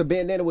bandana Gang. the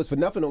bandana was for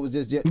nothing, or it was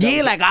just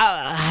Yeah, like,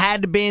 I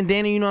had the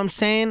bandana, you know what I'm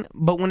saying?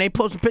 But when they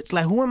post pictures,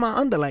 like, who am I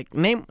under? Like,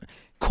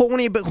 call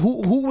me, but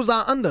who was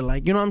I under?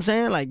 Like, you know what I'm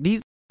saying? Like,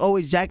 these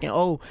always jacking,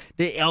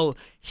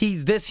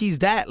 he's this, he's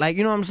that. Like,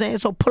 you know what I'm saying?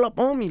 So pull up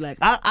on me. Like,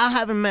 I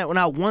haven't met when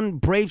I one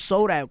brave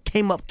soul that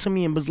came up to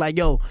me and was like,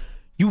 yo,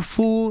 you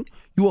fool.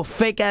 You a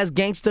fake ass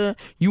gangster.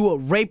 You a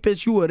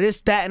rapist. You a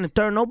this, that, and the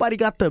third. Nobody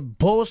got the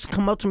balls to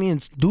come up to me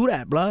and do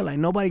that, bro. Like,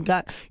 nobody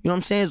got, you know what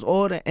I'm saying? It's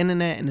all the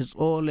internet and it's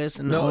all this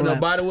and all that.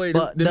 No, by the way,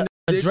 But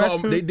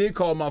they did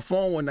call my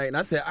phone one night and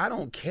I said, I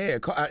don't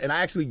care. And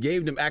I actually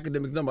gave them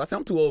Academic's number. I said,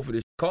 I'm too old for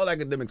this. Call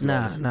Academic's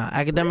number. Nah.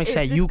 Academic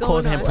said you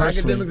called him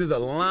personally. Academics is a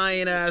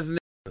lying ass nigga.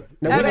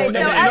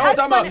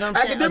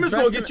 Academics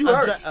gonna get you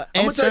hurt.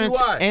 I'm gonna tell you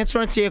why.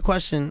 Answering to your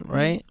question,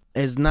 right,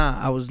 is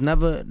I was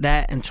never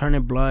that and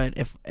turning blood.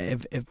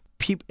 If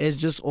people, it's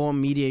just all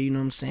media, you know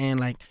what I'm saying?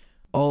 Like,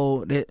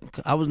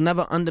 I was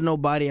never under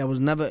nobody. I was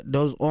never,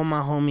 those all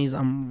my homies.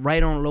 I'm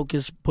right on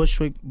Locust,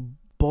 Bushwick,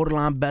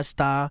 borderline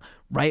Bed-Stuy,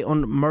 right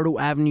on Myrtle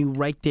Avenue,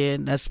 right there.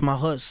 That's my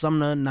hood,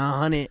 Sumner,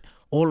 900.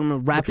 All of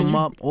them wrap them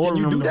up. All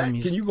of them the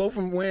homies. Can you go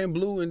from wearing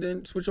blue and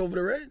then switch over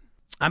to red?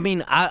 I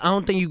mean, I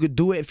don't think you could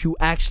do it if you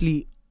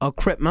actually a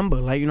Crip member.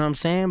 Like, you know what I'm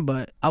saying?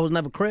 But I was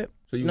never Crip.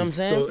 So you know what I'm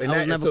saying? I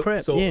was never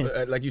Crip. So,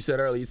 yeah. Like you said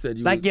earlier, you said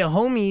you like your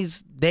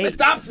homies. They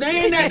stop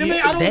saying that to me.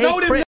 I don't know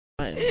them.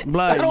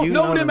 Blood, I don't you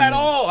know them at man.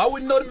 all. I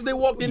wouldn't know them if they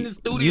walked in the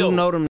studio. You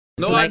know them.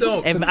 No, like, I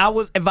don't.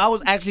 If I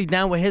was actually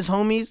down with his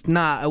homies,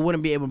 nah, I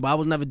wouldn't be able. But I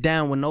was never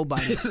down with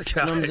nobody. You know what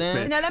I'm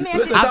saying? Now let me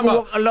ask you.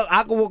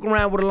 I could walk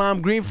around with a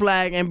lime green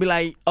flag and be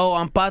like, "Oh,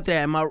 I'm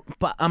Patria.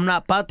 I'm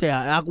not Patria."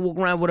 I could walk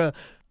around with a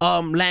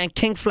Latin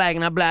King flag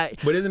and I'd be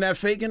like, "But isn't that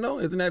faking though?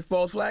 Isn't that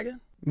false flagging?"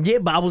 Yeah,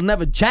 but I was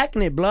never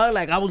jacking it, blood.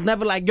 Like I was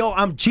never like, "Yo,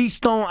 I'm G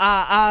Stone."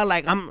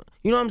 Like I'm.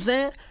 You know what I'm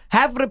saying?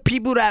 Half of the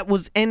people that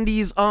was in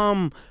these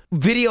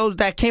videos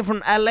that came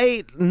from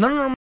LA, none of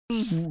them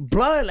was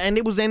blood, and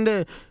it was in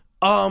the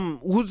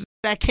who's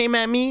that came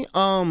at me?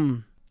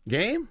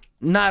 Game?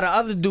 Nah, the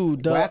other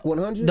dude. The Whack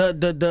 100?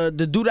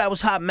 The dude that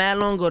was hot mad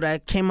long ago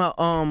that came out,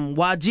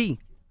 YG.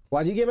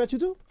 YG came at you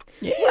too?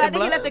 Yeah, well, I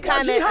think he left a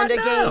comment under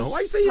Game's. Why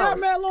you say he hot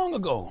mad long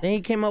ago? Then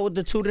he came out with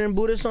the Tootin' and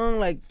Buddha song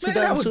like 2002.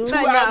 That was 2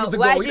 But albums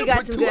no, ago. YG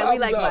got some good. We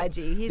like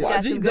YG. He's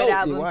got some good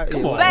albums.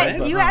 Come on, but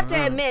man. you have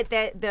to admit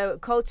that the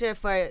culture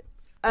of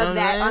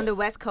that on the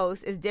West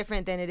Coast is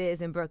different than it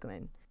is in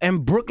Brooklyn. In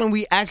Brooklyn,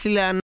 we actually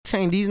like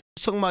saying these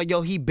niggas talking about,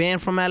 yo, he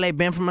banned from LA,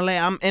 banned from LA.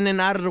 I'm in and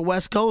out of the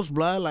West Coast,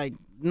 blood. Like,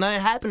 nothing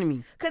happened to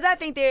me. Because I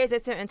think there is a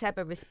certain type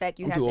of respect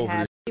you have to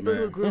have. People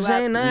who grew up.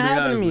 Nothing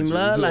happened to me,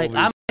 blood. Like,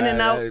 I'm in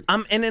and out.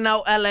 I'm in and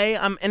out LA.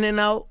 I'm in and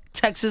out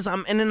Texas.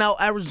 I'm in and out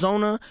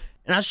Arizona.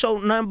 And I show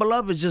nothing but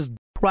love. It's just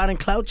riding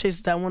clout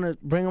chasers that want to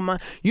bring on my.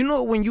 You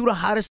know, when you the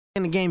hottest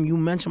in the game, you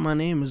mention my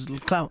name is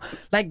clout.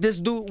 Like this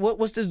dude,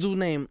 what's this dude's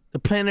name? The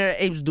Planet of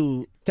the Apes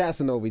dude.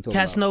 Casanova.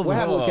 Casanova. What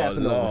happened with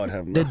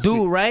Casanova? The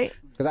dude, right?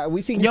 Because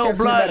we seen yo,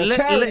 blood.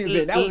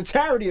 That was a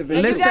charity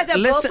event. And you guys are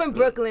both from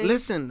Brooklyn.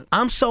 Listen,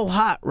 I'm so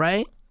hot,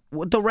 right?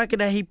 With the record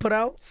that he put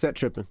out, Set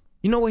Tripping.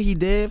 You know what he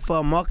did for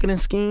a marketing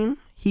scheme?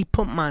 He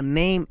put my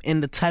name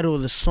in the title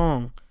of the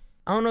song.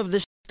 I don't know if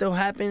this still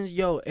happens.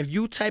 Yo, if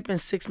you type in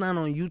 6ix9ine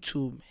on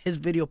YouTube, his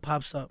video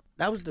pops up.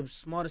 That was the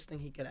smartest thing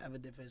he could have ever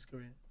did for his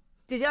career.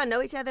 Did y'all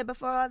know each other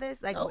before all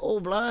this? Like, oh,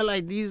 blood,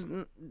 like these.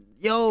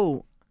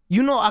 Yo,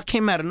 you know I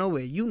came out of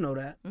nowhere. You know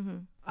that. Mm-hmm.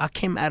 I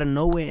came out of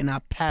nowhere and I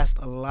passed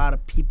a lot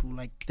of people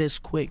like this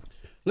quick.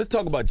 Let's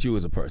talk about you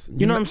as a person.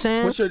 You know what I'm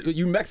saying?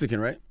 You Mexican,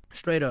 right?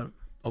 Straight up.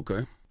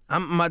 Okay.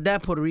 My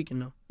dad Puerto Rican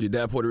though. Your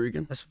dad Puerto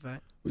Rican? That's a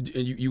fact. And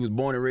you was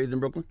born and raised in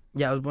Brooklyn?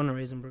 Yeah, I was born and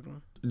raised in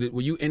Brooklyn.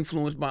 Were you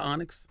influenced by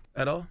Onyx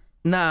at all?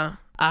 Nah,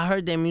 I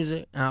heard their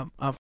music. I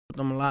f with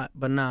them a lot,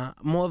 but nah,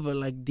 more of a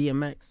like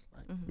DMX.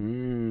 Like,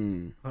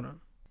 Hold on,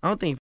 I don't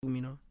think he f with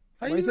me though.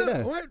 How you say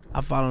that? What?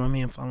 I follow him,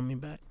 he and follow me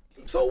back.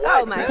 So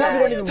what? Oh my man?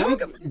 God.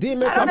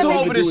 DMX. I'm too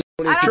over this.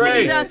 I don't think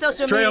he's on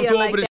social Trey, I'm media too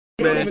like over this,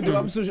 that.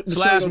 man.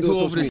 Slash, I'm too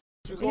over this.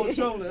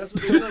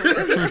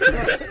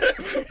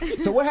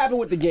 So what happened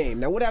with the game?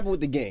 Now, what happened with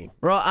the game?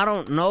 Bro, I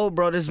don't know,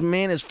 bro. This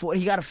man is 40.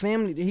 He got a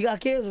family. He got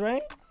kids,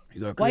 right?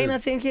 Why he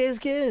not taking care of his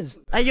kids?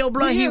 Like, yo,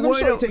 blood, he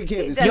worried about taking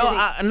care of his kids.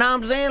 Now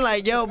I'm saying,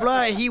 like, yo,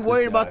 blood, he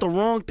worried about the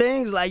wrong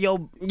things. Like,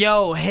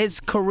 yo, his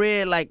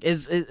career, like,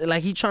 is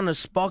like he trying to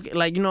spark it,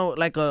 like, you know,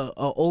 like a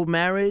old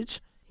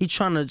marriage. He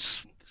trying to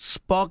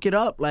spark it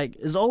up. Like,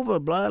 it's over,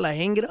 blood. Like,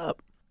 hang it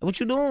up. What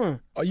you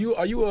doing? Are you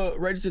a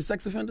registered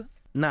sex offender?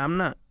 Nah, I'm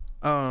not.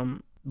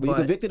 Were you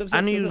convicted of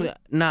sex offender?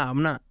 Nah,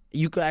 I'm not.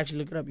 You could actually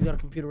look it up. You got a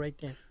computer right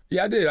there.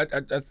 Yeah, I did.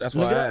 That's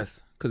why I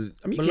asked. Because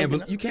I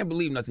mean, you can't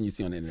believe nothing you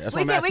see on the internet. That's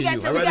why I'm asking you.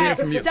 I'd rather hear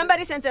from you.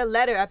 Somebody sent a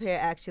letter up here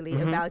actually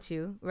about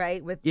you,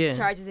 right? With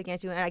charges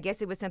against you, and I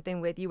guess it was something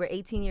with you were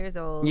 18 years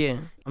old. Yeah,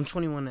 I'm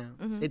 21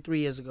 now. Say 3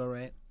 years ago,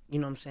 right? You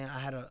know what I'm saying? I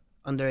had a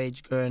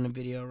underage girl in the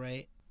video,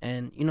 right?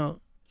 And you know,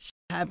 shit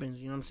happens.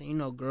 You know what I'm saying? You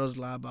know, girls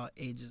lie about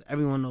ages.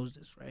 Everyone knows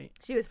this, right?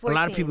 She was 14. A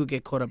lot of people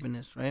get caught up in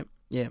this, right?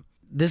 Yeah.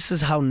 This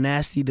is how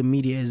nasty the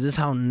media is. This is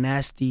how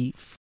nasty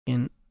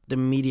the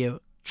media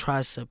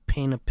tries to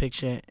paint a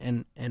picture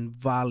and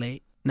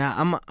violate.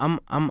 Now I'm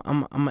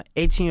an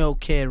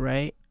 18-year-old kid,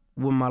 right,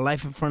 with my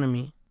life in front of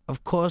me.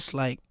 Of course,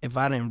 like if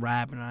I didn't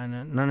rap and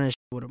none of this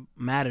shit would have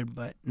mattered.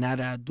 But now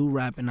that I do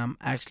rap and I'm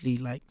actually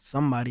like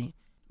somebody,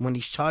 when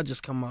these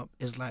charges come up,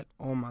 it's like,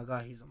 oh my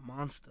God, he's a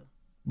monster.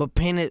 But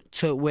paint it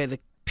to where the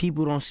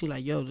people don't see,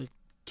 like, yo, the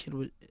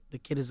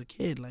kid is a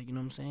kid, like, you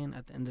know what I'm saying?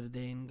 At the end of the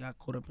day, and got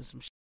caught up in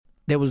some shit.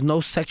 There was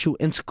no sexual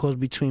intercourse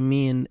between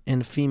me and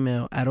the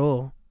female at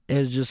all. It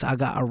was just I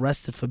got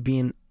arrested for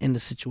being in the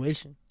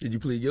situation. Did you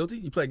plead guilty?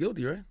 You pled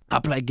guilty, right? I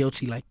pled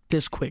guilty like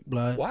this quick,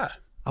 blood. Why?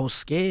 I was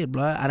scared,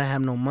 blood. I didn't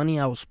have no money.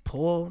 I was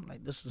poor.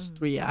 Like this was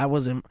 3 years. I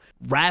wasn't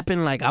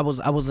rapping. Like I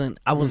wasn't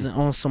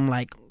on some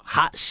like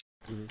hot shit.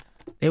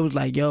 It was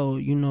like, yo,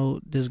 you know,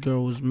 this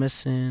girl was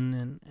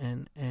missing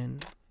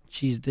and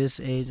she's this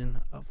age and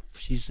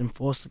she's in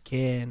foster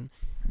care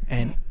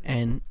and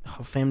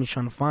her family's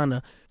trying to find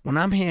her. when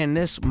I'm hearing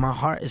this, my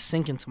heart is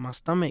sinking to my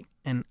stomach,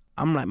 and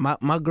I'm like,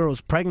 my girl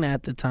was pregnant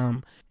at the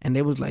time, and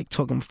they was like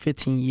talking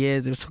 15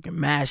 years. They was talking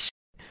mad shit.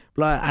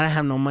 Blood, I didn't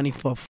have no money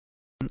for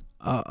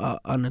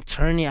an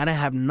attorney. I didn't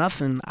have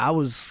nothing. I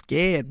was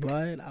scared,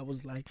 blood. I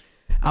was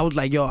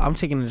like, yo, I'm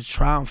taking it to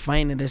trial. I'm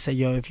fighting it. They said,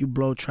 yo, if you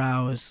blow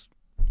trial, it's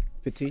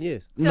 15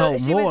 years. No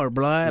more,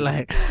 blood.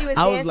 Like She was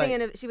I dancing was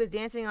like, she was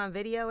dancing on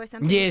video or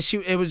something? yeah,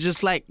 it was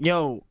just like,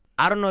 yo,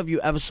 I don't know if you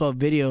ever saw a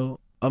video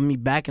of me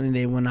back in the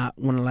day when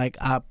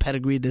I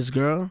pedigreed this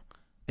girl.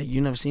 Like,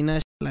 you never seen that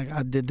shit? Like,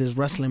 I did this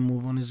wrestling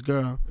move on this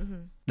girl. Mm-hmm.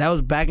 That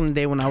was back in the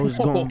day when I was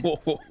going.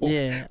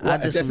 Yeah,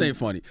 that ain't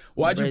funny.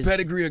 Why'd you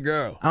pedigree a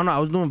girl? I don't know. I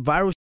was doing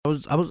viral.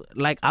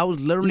 I was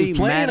literally you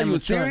playing, mad or and you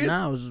mature. serious?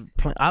 Nah, I was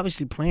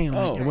obviously playing.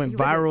 Like, it went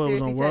viral. It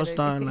was on World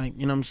Star. And, like,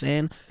 you know what I'm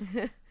saying?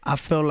 I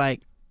feel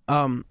like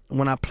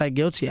when I pled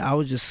guilty, I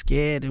was just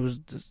scared. It was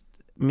just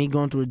me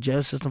going through a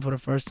jail system for the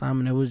first time,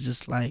 and it was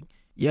just like,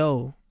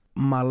 yo,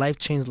 my life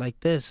changed like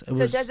this.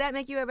 Does that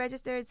make you a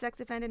registered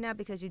sex offender now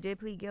because you did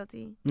plead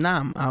guilty?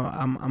 Nah,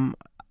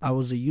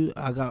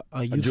 I got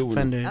a youth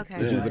offender.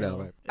 Okay. A juvenile,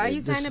 right? Are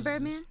you signing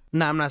Birdman?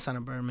 Nah, I'm not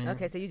signing Birdman.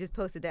 Okay, so you just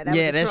posted that.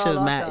 Yeah, that shit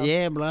was mad.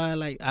 Yeah, bro.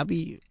 Like I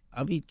be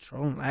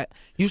trolling. Like,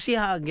 you see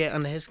how I get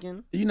under his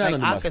skin? You're not under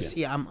my skin. I can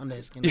see I'm under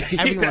his skin. Like,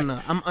 everyone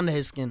know I'm under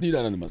his skin. You're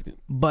not under my skin.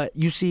 But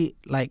you see,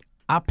 like,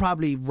 I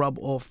probably rub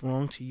off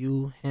wrong to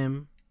you,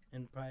 him,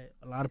 and probably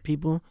a lot of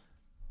people.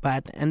 But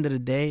at the end of the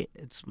day,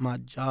 it's my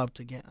job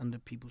to get under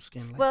people's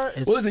skin. Like, well,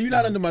 listen, you're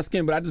not under my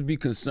skin, but I just be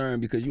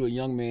concerned because you're a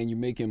young man, you're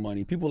making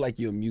money. People like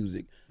your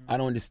music. I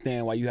don't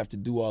understand why you have to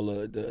do all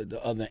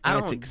the other antics. I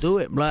don't do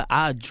it, bro.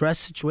 I address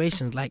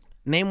situations. Like,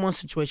 name one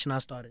situation I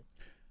started.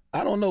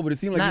 I don't know, but it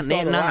seemed like you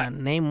started a lot.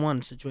 Name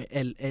one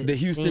situation. The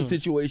Houston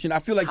situation. I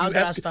feel like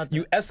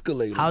you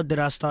escalated. How did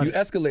I start? You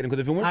escalated because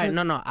if it went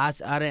from... No, I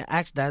didn't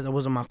ask that. That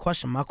wasn't my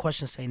question. My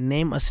question say,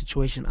 name a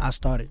situation I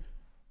started.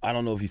 I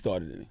don't know if he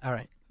started any. All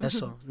right. That's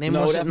all. Hold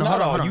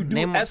on. You do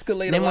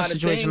escalate a lot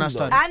of things, I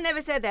started. I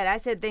never said that. I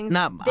said things.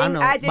 Nah, I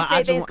know. I just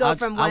say things go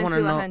from 1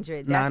 to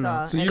 100. That's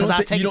all. So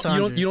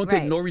you don't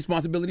take no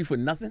responsibility for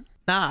nothing?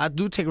 Nah, I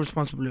do take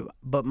responsibility.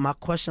 But my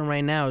question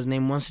right now is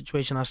name one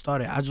situation I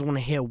started. I just want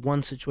to hear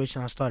one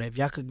situation I started. If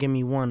y'all could give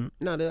me one.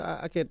 No,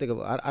 I can't think of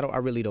it. I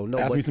really don't know.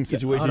 Ask me some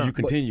situations you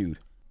continued.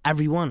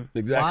 Every one.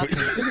 Exactly.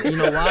 Why? You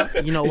know why?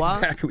 You know why?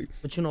 Exactly.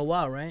 But you know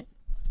why, right?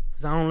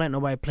 Because I don't let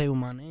nobody play with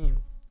my name.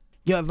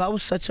 Yo, if I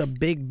was such a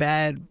big,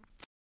 bad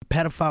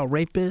pedophile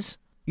rapist,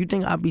 you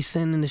think I'd be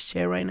sitting in this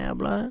chair right now,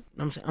 blood? You know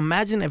what I'm saying?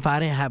 Imagine if I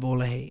didn't have all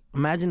the hate.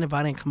 Imagine if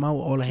I didn't come out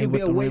with all the hate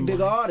with the rainbow. You'd be a way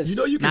bigger artist. You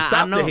know you can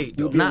stop the hate,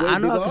 though. I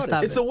know I can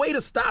stop it. It's a way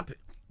to stop it.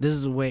 This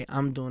is the way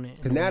I'm doing it.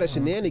 Because now the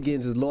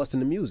shenanigans is lost in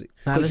the music.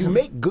 Because you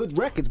make good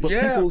records, but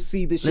people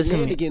see the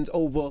shenanigans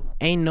over.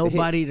 Ain't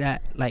nobody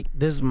that, like,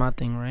 this is my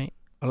thing, right?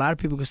 A lot of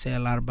people can say a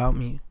lot about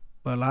me,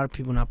 but a lot of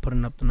people not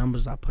putting up the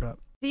numbers I put up.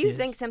 Do you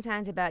think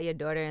sometimes about your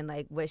daughter and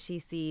like what she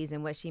sees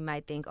and what she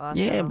might think also?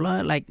 Yeah,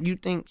 blood. Like, you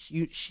think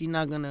she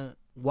not gonna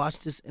watch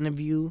this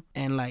interview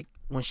and like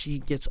when she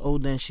gets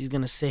older and she's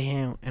gonna sit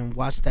here and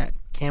watch that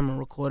camera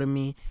recording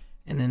me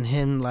and then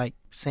him like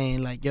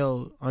saying like,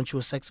 yo, aren't you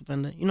a sex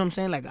offender? You know what I'm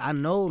saying? Like, I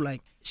know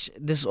like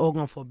this is all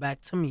gonna fall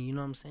back to me. You know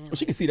what I'm saying? Well,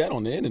 she can see that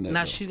on the internet.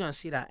 Now she's gonna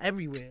see that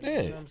everywhere. Yeah.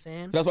 You know what I'm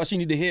saying? That's why she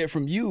need to hear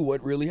from you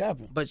what really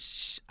happened. But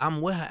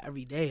I'm with her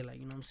every day. Like,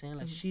 you know what I'm saying?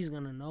 Like, she's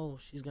gonna know.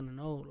 She's gonna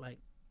know. Like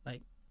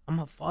I'm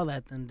her father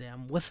at the end of the day.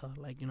 I'm with her.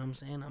 Like, you know what I'm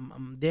saying?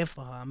 I'm there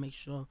for her. I make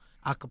sure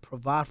I could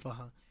provide for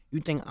her. You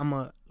think I'm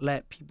going to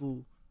let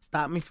people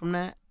stop me from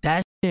that?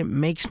 That shit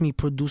makes me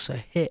produce a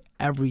hit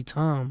every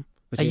time.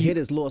 But your hit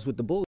is lost with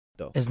the bull,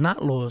 though. It's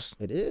not lost.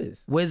 It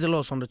is. Where's it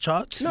lost? On the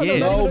charts? No, yeah.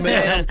 No,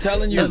 man. I'm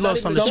telling you. It's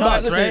lost on the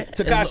charts, right?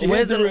 Tekashi,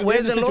 where's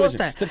it lost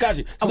at?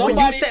 Tekashi,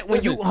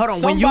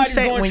 when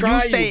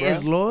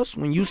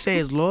you say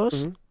it's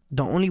lost,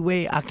 the only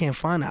way I can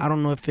find it, I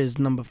don't know if it's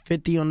number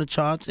 50 on the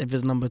charts, if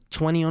it's number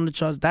 20 on the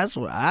charts. That's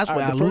where I lose it.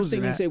 The first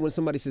thing you say when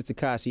somebody says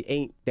Tekashi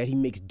ain't that he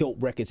makes dope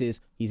records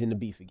is he's in the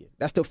beef again.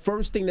 That's the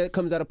first thing that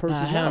comes out of a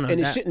person's mouth. And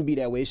it shouldn't be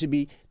that way. It should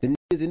be the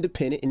nigga's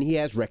independent and he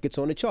has records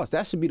on the charts.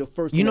 That should be the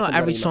first thing. You know,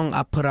 every song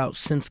I put out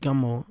since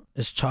Gummo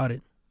is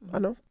charted. I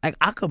know. Like,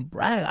 I could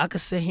brag. I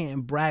could sit here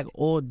and brag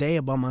all day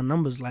about my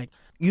numbers. Like,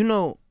 you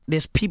know,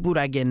 there's people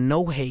that get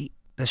no hate,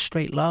 that's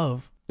straight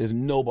love. There's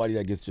nobody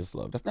that gets just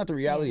love. That's not the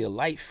reality of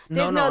life.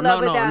 No.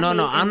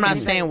 I'm not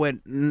saying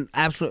with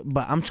absolute,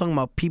 but I'm talking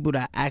about people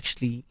that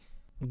actually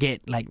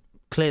get like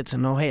cleared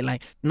and no hate.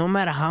 Like, no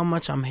matter how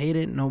much I'm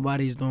hated,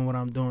 nobody's doing what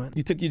I'm doing.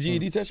 You took your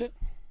GED test yet?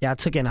 Yeah, I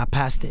took it and I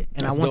passed it.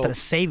 And That's I wanted dope. to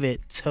save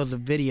it till the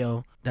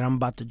video that I'm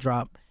about to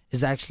drop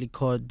is actually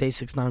called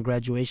Day69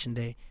 Graduation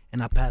Day,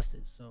 and I passed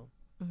it. So,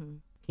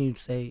 can you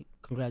say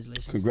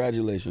congratulations?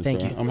 Congratulations,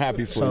 Thank sir. you. I'm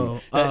happy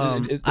for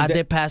you. I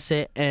did pass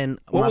it, and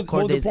my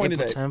court date is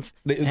April 10th.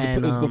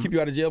 It's going to keep you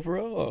out of jail for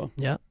real? Or?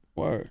 Yeah.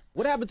 Word.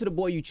 What happened to the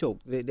boy you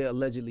choked? They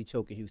allegedly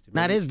choked in Houston.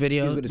 Not his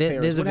video. He was with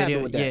his There's a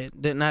parents. What video. happened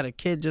with that? Yeah, not a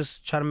kid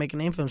just try to make a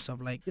name for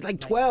himself. Like He's like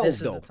 12 this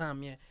though. Is the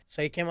time, yeah.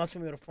 So he came up to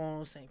me with a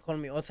phone,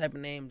 calling me all type of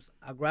names.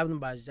 I grabbed him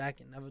by his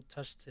jacket, never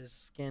touched his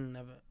skin,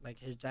 never like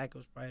his jacket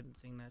was probably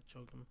the thing that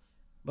choked him.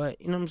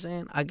 But you know what I'm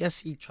saying? I guess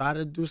he tried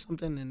to do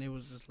something, and it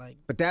was just like.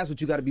 But that's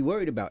what you got to be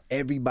worried about.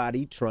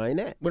 Everybody trying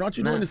that. But aren't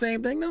you doing the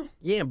same thing though?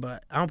 Yeah,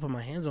 but I don't put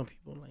my hands on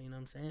people. Like, you know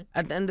what I'm saying?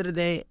 At the end of the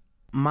day,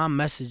 my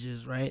message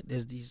is right.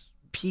 There's these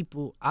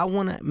people. I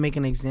want to make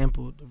an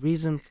example. The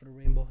reason for the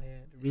rainbow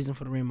hair, the reason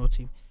for the rainbow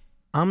team.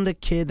 I'm the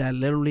kid that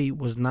literally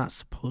was not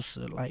supposed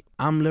to. Like,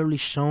 I'm literally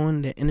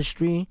showing the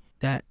industry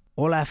that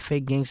all that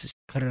fake gangster shit,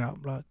 cut it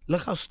out, bro.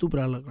 Look how stupid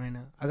I look right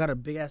now. I got a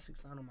big ass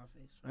 6 line on my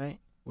face, right?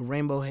 With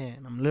rainbow hair.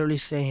 And I'm literally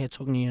sitting here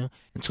talking to you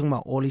and talking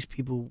about all these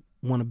people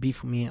want to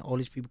beef with me and all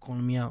these people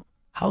calling me out.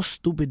 How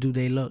stupid do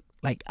they look?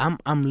 Like, I'm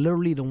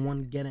literally the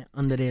one getting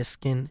under their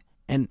skin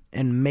and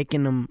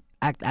making them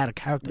act out of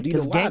character.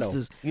 Because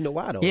gangsters. You know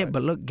why though? Yeah, right?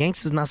 but look,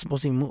 gangsters not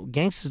supposed to move.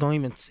 Gangsters don't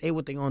even say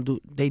what they gonna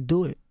do. They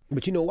do it.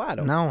 But you know why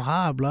though? Now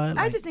high blood.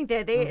 I just think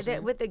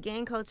that with the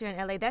gang culture in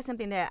LA, that's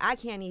something that I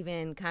can't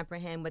even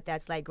comprehend what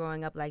that's like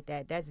growing up like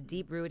that. That's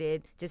deep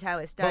rooted, just how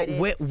it started.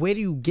 But where do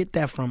you get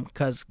that from?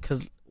 Cause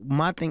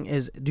my thing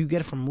is, do you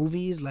get it from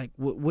movies? Like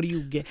what do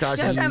you get? Gosh,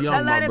 you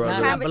young, my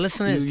brother. Nah, but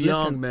listen to this. You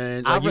young,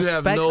 man. Like, I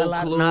respect you have no a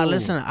lot. clue. Nah,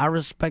 listen. I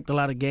respect a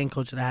lot of gang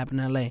culture that happen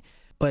in LA,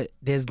 but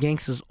there's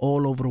gangsters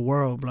all over the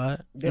world,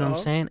 blood. You know what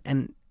I'm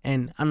saying?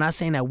 And I'm not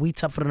saying that we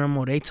tougher than them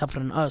or they tougher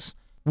than us.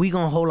 We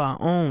gonna hold our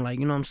own, like,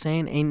 you know what I'm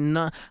saying?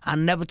 I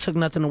never took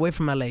nothing away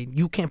from LA.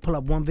 You can't pull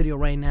up one video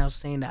right now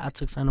saying that I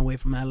took something away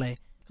from LA.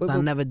 I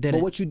never did it.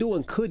 But what you're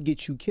doing could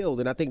get you killed,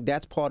 and I think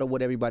that's part of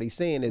what everybody's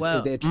saying is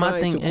they're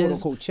trying to quote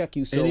unquote check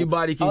you. So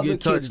anybody can other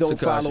get touched. Kids don't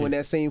Tekashi. follow in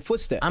that same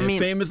footstep. I mean,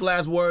 famous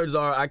last words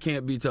are "I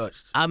can't be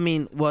touched." I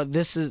mean, well,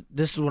 this is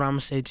what I'm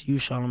gonna say to you,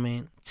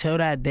 Charlamagne. Till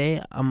that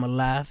day, I'ma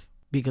laugh.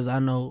 Because I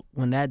know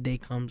when that day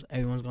comes,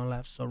 everyone's gonna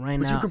laugh. So right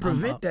now, but you can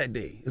prevent that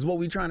day. Is what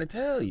we trying to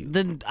tell you.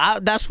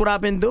 That's what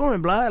I've been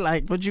doing, blood.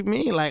 Like, what you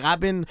mean? Like, I've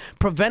been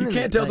preventing. You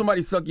can't tell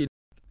somebody suck your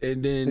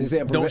and then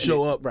don't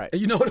show up. Right?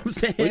 You know what I'm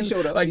saying? Well, you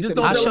showed up. Like, just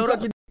don't tell them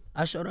suck your.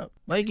 I showed up.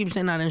 Why you keep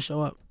saying I didn't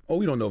show up? Oh,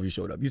 we don't know if you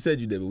showed up. You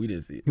said you did, but we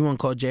didn't see it. You want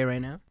to call Jay right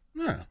now?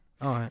 Yeah.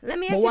 All right. Let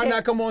me ask but you why this.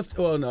 not come on?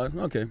 Well, no.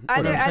 Okay.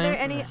 Are there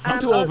any?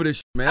 I'm too old for this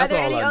shit, man. Are That's there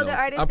all any I older know.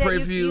 artists I pray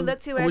that for you look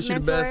to I as wish you the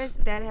mentors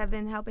best. that have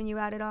been helping you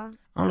out at all?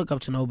 I don't look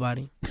up to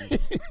nobody.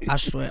 I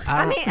swear.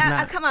 I mean,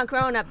 come on,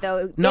 growing up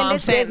though. No, in I'm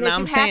this saying. business, No,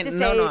 I'm you saying. have to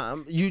say,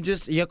 No. You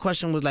just. Your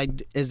question was like,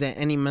 is there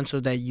any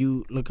mentors that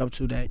you look up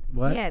to that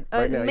what? Yeah,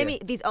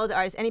 maybe these older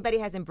artists. Anybody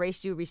has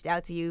embraced you, reached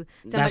out to you,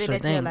 That's somebody the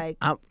that thing.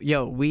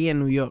 you're like. We in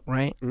New York,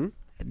 right?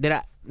 Mm-hmm. Did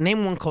I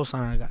name one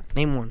cosign I got?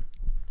 Name one.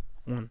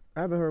 One.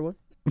 I haven't heard one.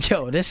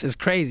 Yo, this is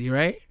crazy,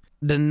 right?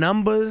 The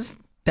numbers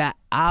that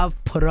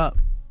I've put up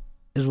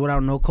is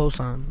without no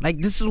cosign. Like,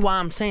 this is why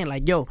I'm saying,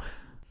 like, yo,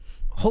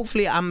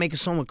 hopefully I make a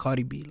song with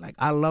Cardi B. Like,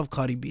 I love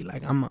Cardi B.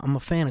 Like, I'm a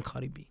fan of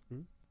Cardi B.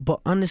 But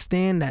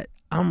understand that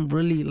I'm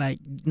really, like,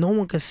 no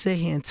one could sit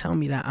here and tell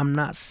me that I'm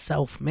not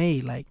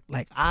self-made. Like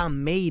I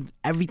made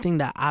everything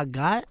that I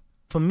got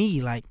for me.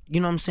 Like,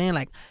 you know what I'm saying?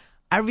 Like,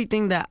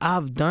 everything that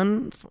I've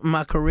done for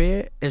my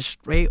career is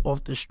straight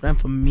off the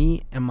strength of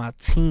me and my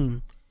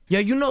team. Yeah,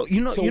 you know.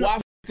 So why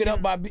f it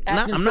up by acting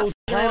I'm so not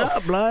f***ing it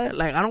up, blood.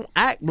 Like, I don't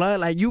act, blood.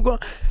 Like, you go,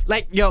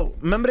 like, yo,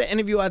 remember the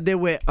interview I did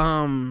with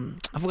I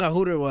forgot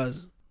who it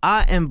was.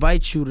 I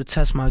invite you to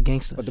test my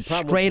gangster. But the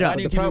problem straight up.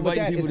 The problem with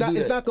that,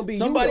 it's not gonna be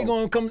somebody you.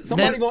 Gonna come.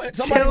 Somebody gonna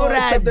till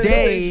that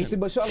day.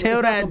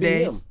 Till that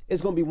day.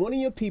 It's gonna be one of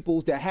your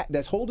peoples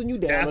that's holding you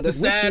down. That's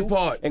the sad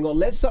part. And gonna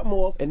let something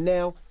off, and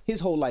now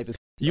his whole life is.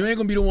 You ain't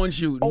gonna be the one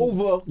shooting.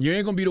 Over. You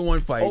ain't gonna be the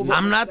one fighting.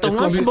 I'm not the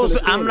one supposed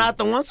to. I'm not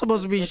the one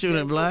supposed to be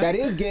shooting, blood. That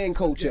is gang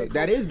culture.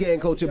 That is gang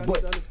culture.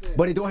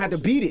 But it don't have to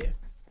be there.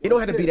 It don't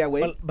have to be that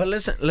way. But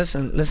listen.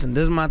 This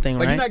is my thing,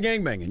 Like, right? you're not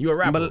gangbanging. You're a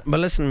rapper. But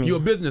listen to me. You're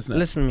a business now.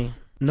 Listen to me.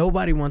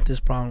 Nobody want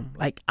this problem.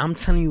 Like, I'm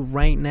telling you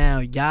right now,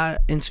 y'all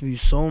interview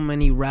so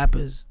many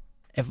rappers.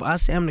 If I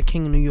say I'm the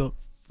king of New York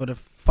for the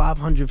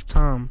 500th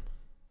time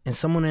and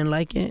someone didn't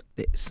like it,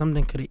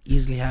 something could have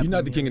easily happened. You're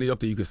not the king of New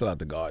York till you can sell out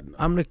the Garden.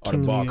 I'm the king of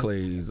New York.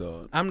 Barclays.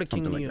 I'm the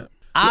king of New like York.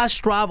 that. I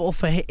strive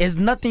off of There's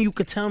nothing you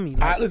could tell me.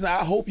 Like, Listen,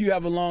 I hope you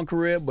have a long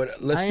career,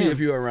 but let's see if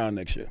you're around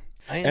next year.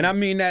 And I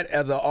mean that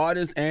as an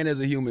artist and as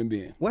a human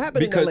being. What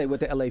happened in LA with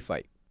the LA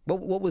fight?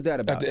 What was that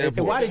about? And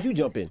why did you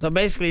jump in? So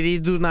basically,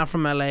 these dudes not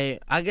from LA.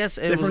 I guess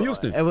it They're was from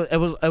Houston.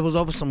 It was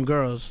over some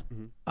girls.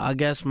 I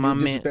guess my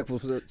man.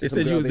 They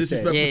said you was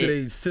disrespectful to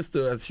their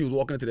sister as she was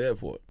walking into the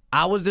airport.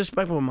 I was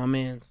disrespectful with my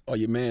man. Oh,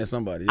 your man,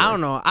 somebody. Yeah. I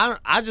don't know.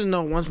 I just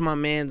know once my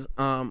man's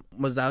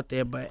was out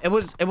there, but it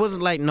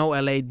wasn't like no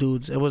LA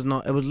dudes. It was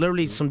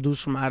literally some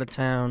dudes from out of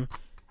town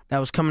that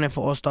was coming in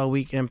for All-Star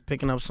Weekend,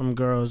 picking up some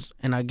girls,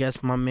 and I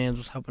guess my man's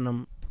was helping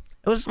them.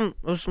 It was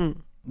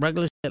some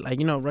regular shit, like,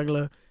 you know,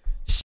 regular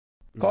shit.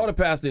 Call the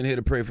pastor in here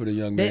to pray for the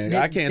young man.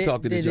 I can't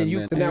talk to this young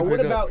man. Now, what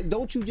about,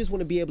 don't you just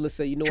want to be able to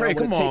say, you know, Trey, I want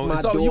come to take on.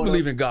 my daughter You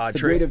believe in God, to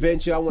Trey. Great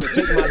Adventure. I want to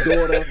take my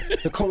daughter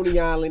to Coney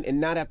Island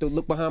and not have to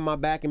look behind my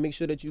back and make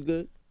sure that you're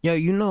good? Yo,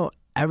 you know,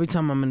 every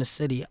time I'm in the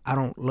city, I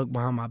don't look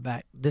behind my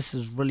back. This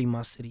is really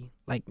my city.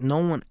 Like, no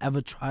one ever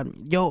tried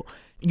me. Yo,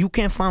 you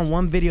can't find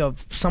one video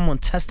of someone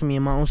testing me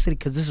in my own city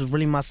because this is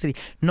really my city.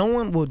 No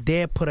one will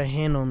dare put a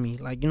hand on me.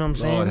 Like, you know what I'm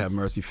saying? Lord have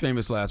mercy.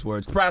 Famous last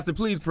words. Pastor,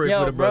 please pray Yo,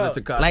 for the brother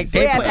bro, Tekashi. like,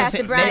 they put,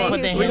 Pastor Brian.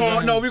 put their hands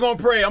on No, me. we're going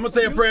to pray. I'm going to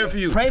say a prayer for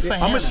you. Pray for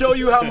him. I'm going to show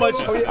you how much,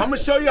 I'm going to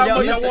show you how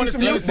much I want to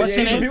see you. What's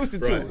your name?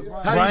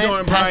 How you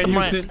doing, Brian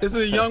Houston? This is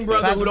a young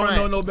brother Pastor who don't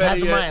Brian, know no better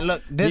Pastor yet. Brian,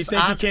 look, this, you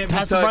think he can't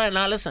Pastor be Brian,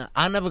 touched? now listen,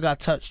 I never got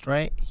touched,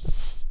 right?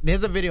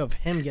 There's a video of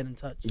him getting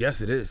touched.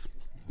 Yes, it is.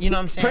 You know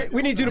what I'm saying?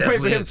 We need you to pray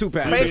for him too,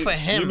 Pastor. Pray for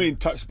him. You mean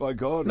touched by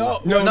God? No, I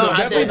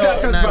definitely didn't.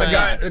 touched us No, by no,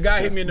 guy. no. The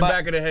guy hit me in the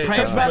back of the head. Pray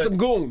Touched by some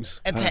goons.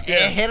 It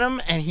hit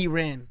him and he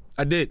ran.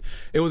 I did.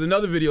 It was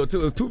another video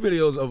too. It was two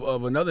videos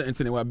of another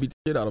incident where I beat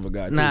the shit out of a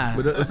guy. Too. Nah,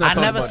 But let's not I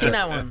talk never about seen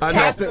that one. I know.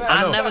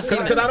 I've never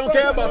seen Because that. I don't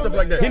care about stuff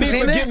like that. He needs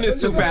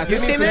forgiveness too, Pastor.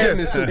 He needs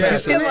forgiveness too,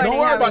 Pastor. Don't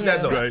worry about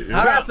that though. Right.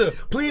 Pastor,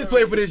 please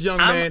pray for this young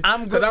man.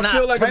 I'm good. Because I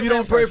feel like if you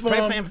don't pray for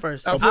him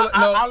first. I feel like,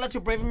 no. I'll let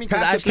you pray for me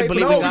because I Pastor, actually pray for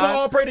believe me. in No, we're going to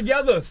all God. pray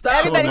together. Stop.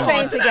 Everybody's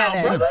praying Sit together.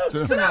 down, brother.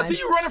 Come on. Sit down. See,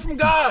 you running from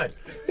God.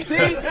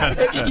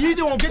 See? You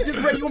don't get this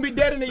prayer. You're going to be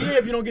dead in a year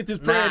if you don't get this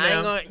prayer Nah, I ain't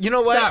now. gonna, you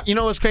know what? Stop. You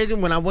know what's crazy?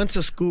 When I went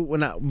to school,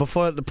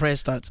 before the prayer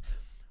starts,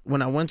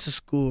 when I went to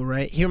school,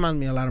 right? He reminds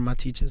me a lot of my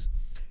teachers.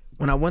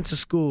 When I went to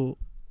school,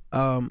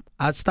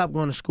 I stopped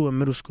going to school in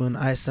middle school in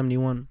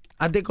IS-71.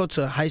 I did go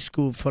to high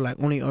school for like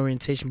only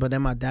orientation, but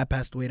then my dad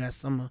passed away that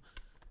summer,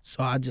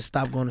 so I just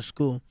stopped going to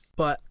school.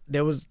 But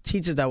there was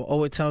teachers that would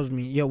always tell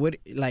me, yo, what?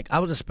 Like I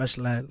was a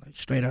special ed, like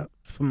straight up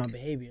for my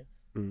behavior.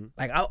 Mm-hmm.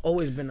 Like I've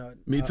always been a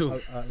Me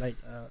too.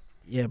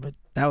 Yeah, but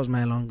that was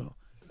mad long ago.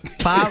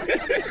 5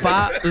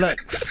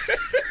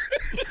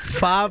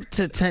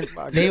 to 10.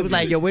 They was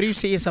like, yo, where do you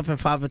see yourself in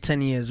 5 or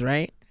 10 years,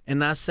 right?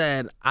 And I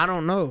said, I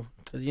don't know.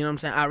 Because, you know what I'm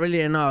saying? I really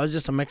didn't know. I was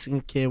just a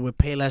Mexican kid with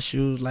Payless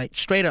shoes, like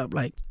straight up.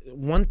 Like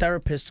one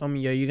therapist told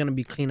me, yo, you're going to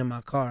be cleaning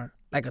my car.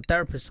 Like a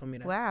therapist told me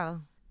that.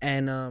 Wow.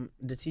 And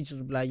the teachers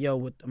would be like, yo,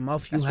 with the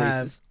mouth you That's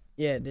have. racist.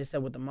 Yeah, they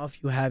said, with the mouth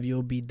you have,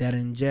 you'll be dead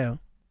in jail.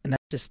 And that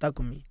just stuck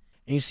with me.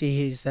 And you see,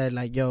 he said,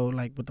 like, yo,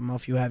 like, with the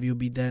mouth you have, you'll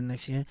be dead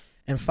next year.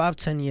 In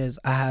 5-10 years,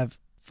 I have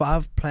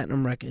 5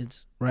 platinum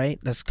records, right?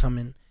 That's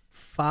coming.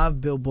 5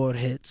 Billboard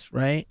hits,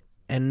 right?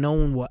 And no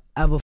one will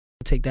ever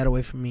take that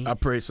away from me. I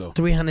pray so.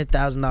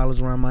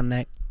 $300,000 around my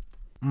neck.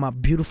 My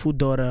beautiful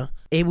daughter,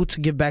 able to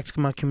give back to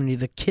my community.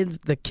 The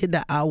kid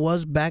that I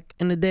was back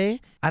in the day,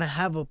 I didn't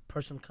have a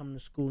person coming to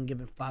school and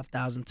giving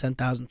 $5,000, $10,000,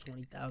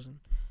 $20,000.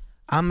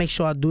 I'll make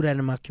sure I do that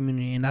in my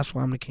community, and that's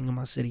why I'm the king of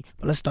my city.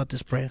 But let's start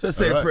this prayer. Let's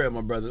say a prayer,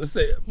 my brother. Let's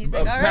say, He's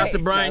like, all Pastor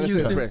right. Brian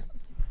Houston.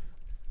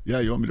 Yeah,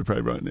 you want me to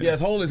pray right now? Yes,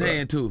 hold his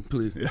hand too,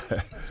 please. Yeah.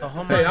 So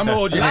hold Hey, I'm gonna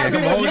hold your hand.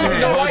 I'm gonna hold your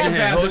hand. Hold your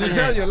hand. Hold your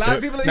hand. A lot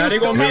of people Now they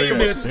gonna meme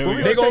this. Here we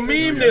go. They gonna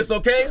meme this,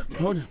 okay?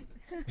 Hold on.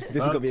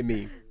 This is going to be a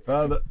meme.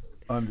 Father,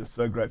 I'm just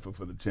so grateful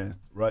for the chance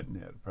right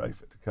now to pray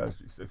for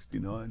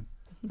Tekashi69.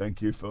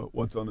 Thank you for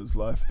what's on his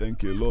life.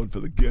 Thank you, Lord, for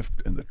the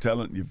gift and the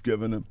talent you've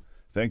given him.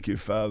 Thank you,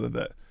 Father,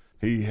 that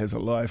he has a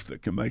life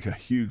that can make a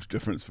huge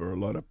difference for a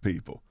lot of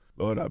people.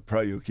 Lord, I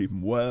pray you'll keep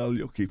him well,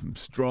 you'll keep him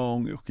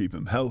strong, you'll keep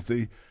him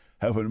healthy,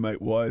 help him to make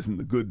wise and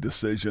the good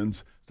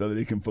decisions so that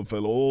he can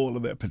fulfill all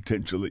of that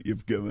potential that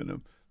you've given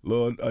him.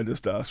 Lord, I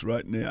just ask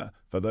right now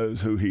for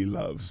those who he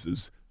loves,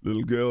 his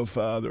little girl,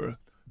 Father,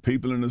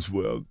 people in his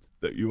world,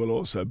 that you will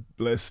also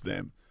bless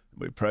them.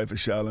 We pray for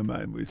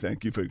Charlemagne. We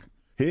thank you for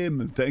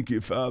him and thank you,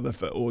 Father,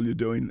 for all you're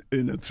doing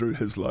in and through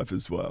his life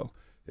as well.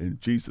 In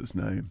Jesus'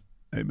 name,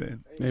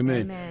 amen.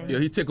 Amen. Yeah,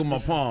 he tickled my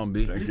palm,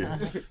 B. Thank you.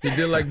 He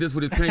did like this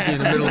with his pinky in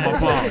the middle of my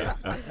palm.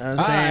 All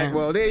right,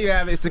 well, there you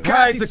have it. It's All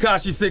right,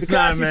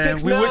 Tekashi69,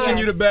 man. We wishing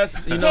you the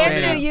best. You know,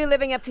 Here's to you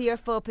living up to your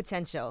full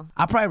potential.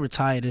 I'll probably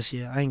retire this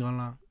year. I ain't gonna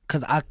lie.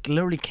 Because I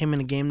literally came in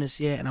the game this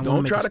year and I want to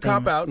don't make try a to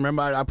statement. cop out.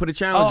 Remember, I put a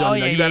challenge on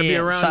you. You got to be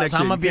around next so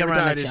year. I'm gonna be You can't around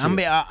retire next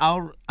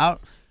year. this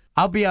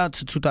I'll be out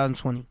to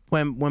 2020.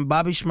 When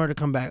Bobby Shmurda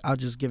come back, I'll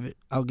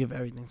give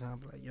everything to him. I'll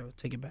be like, yo,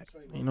 take it back.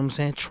 You know what I'm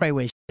saying?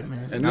 Treyway shit,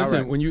 man. And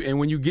listen, when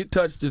you get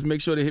touched, just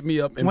make sure to hit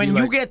me up. And when be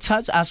you like, get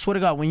touched, I swear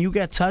to God, when you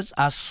get touched,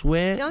 I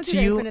swear Don't do to that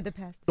in you. front of the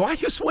pastor. why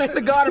you swearing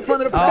to God in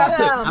front of the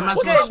pastor? I'm not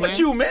What's supposed up to with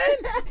swear. you, man?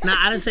 Nah,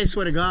 I didn't say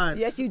swear to God.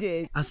 Yes, you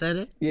did. I said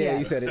it. Yeah,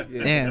 you said it.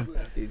 Yeah. Damn.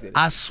 You said it.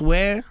 I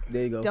swear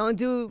There you go. Don't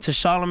do. to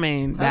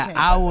Charlemagne that Okay.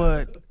 I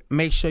would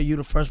make sure you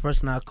the first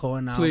person I call,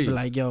 and I'll Please. be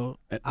like, yo,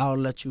 I'll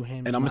let you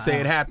handle. And I'm my gonna say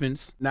it album.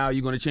 happens. Now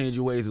you're gonna change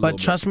your ways a But little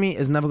trust me,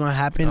 it's never gonna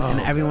happen, and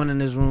Oh, everyone in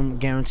this room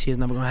guarantee it's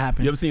never gonna happen.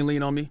 bit. You ever seen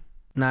Lean on Me?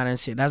 Nah, that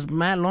shit. That's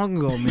mad long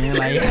ago, man.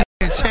 Like,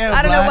 chill,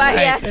 I don't know bud. why he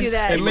Like, asked you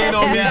that. And Lean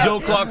on Me. Joe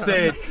Clark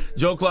said,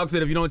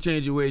 if you don't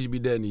change your ways, you'll be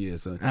dead in a year,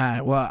 son. All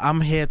right, well,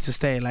 I'm here to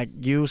stay. Like,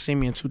 you'll see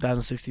me in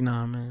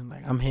 2069, man.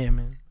 Like, I'm here,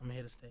 man. I'm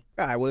here to stay.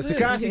 All right, well, it's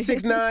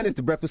Tekashi69. It's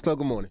the Breakfast Club.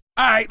 Good morning.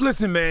 All right,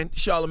 listen, man.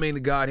 Charlamagne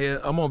the God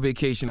here. I'm on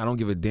vacation. I don't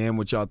give a damn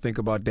what y'all think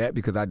about that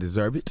because I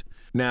deserve it.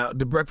 Now,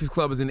 the Breakfast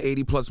Club is in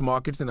 80-plus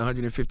markets in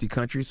 150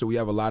 countries, so we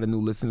have a lot of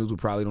new listeners who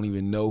probably don't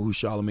even know who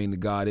Charlamagne the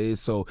God is.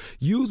 So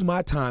use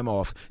my time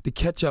off to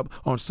catch up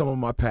on some of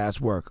my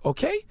past work,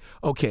 okay?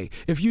 Okay.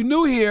 If you're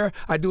new here,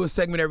 I do a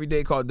segment every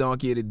day called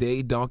Donkey of the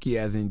Day. Donkey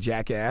as in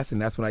jackass,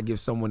 and that's when I give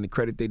someone the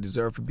credit they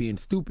deserve for being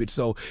stupid.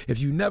 So if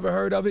you never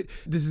heard of it,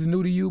 this is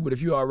new to you, but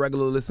if you are a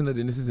regular listener,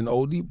 then this is an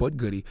oldie but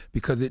goodie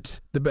because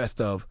it's the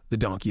best of the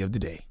Donkey of the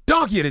Day.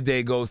 Donkey of the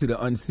Day goes to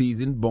the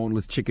unseasoned,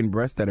 boneless chicken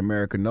breast that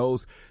America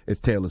knows.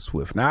 It's Taylor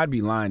Swift. Now, I'd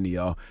be lying to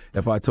y'all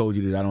if I told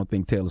you that I don't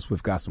think Taylor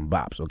Swift got some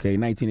bops, okay?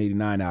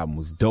 1989 album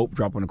was dope.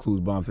 Drop on the clues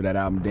bomb for that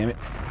album, damn it.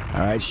 All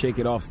right, Shake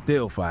It Off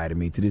still fire to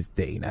me to this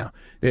day. Now,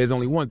 there's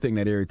only one thing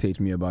that irritates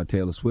me about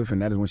Taylor Swift,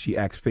 and that is when she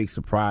acts fake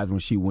surprised when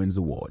she wins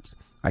awards.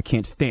 I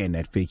can't stand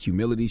that fake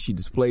humility she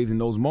displays in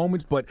those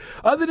moments, but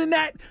other than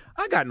that,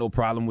 I got no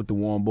problem with the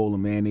warm bowl of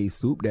mayonnaise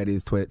soup that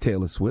is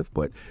Taylor Swift,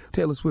 but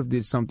Taylor Swift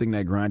did something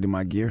that grinded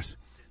my gears.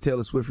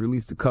 Taylor Swift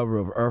released the cover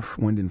of Earth,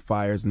 Wind &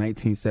 Fire's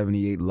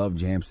 1978 Love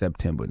Jam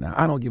September. Now,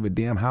 I don't give a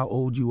damn how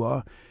old you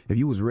are. If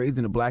you was raised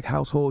in a black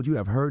household, you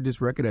have heard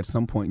this record at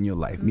some point in your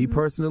life. Me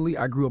personally,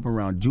 I grew up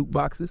around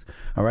jukeboxes.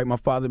 All right, my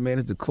father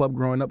managed a club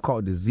growing up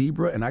called The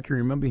Zebra, and I can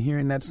remember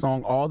hearing that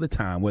song all the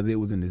time, whether it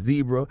was in The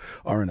Zebra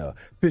or in a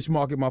fish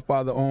market my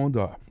father owned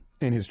or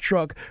in his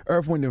truck.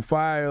 Earth, Wind &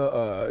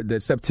 Fire,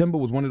 that September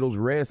was one of those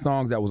rare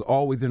songs that was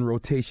always in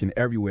rotation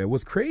everywhere.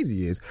 What's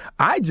crazy is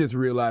I just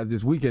realized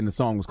this weekend the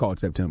song was called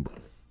September.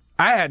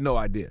 I had no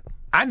idea.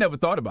 I never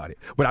thought about it.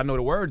 But I know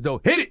the words, though.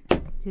 Hit it!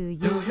 Do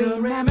you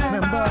remember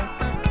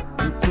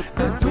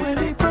the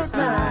 21st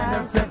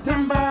night of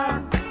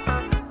September?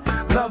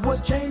 Love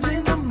was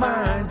changing the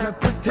minds of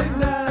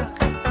pretenders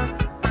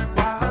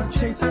while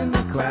chasing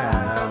the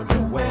clouds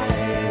away.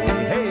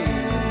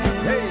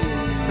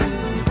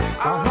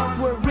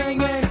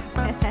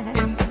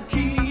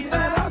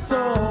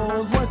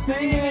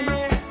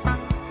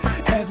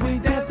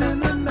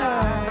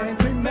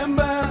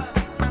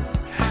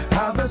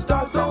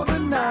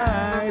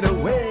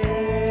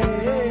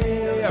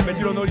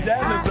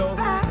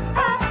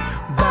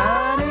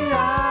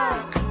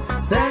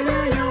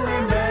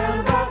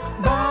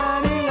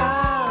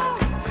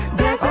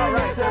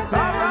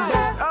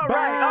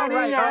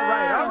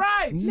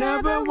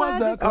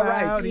 All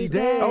right.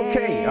 Day.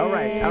 Okay. All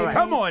right.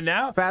 Come on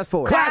now. Fast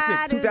forward.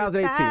 Classic.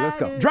 2018. Let's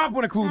go. Drop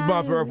on the clues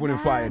bomb for Earth,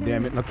 Wind & Fire,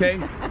 damn it, okay?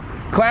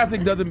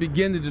 Classic doesn't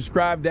begin to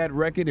describe that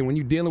record, and when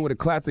you're dealing with a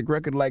classic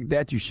record like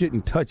that, you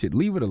shouldn't touch it.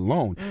 Leave it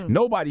alone.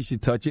 Nobody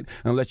should touch it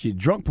unless you're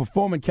drunk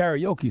performing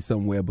karaoke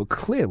somewhere, but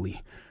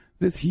clearly,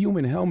 this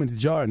human Hellman's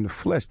jar in the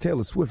flesh,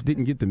 Taylor Swift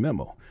didn't get the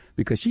memo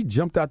because she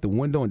jumped out the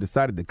window and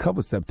decided to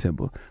cover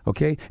September,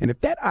 okay? And if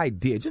that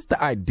idea, just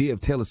the idea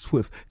of Taylor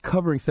Swift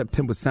covering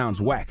September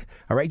sounds whack,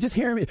 all right?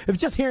 If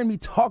just hearing me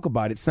talk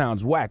about it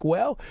sounds whack,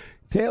 well,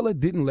 Taylor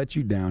didn't let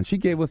you down. She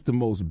gave us the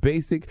most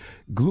basic,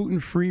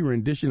 gluten-free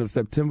rendition of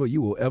September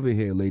you will ever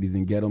hear, ladies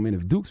and gentlemen.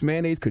 If Duke's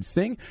Mayonnaise could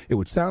sing, it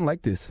would sound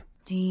like this.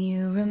 Do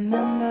you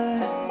remember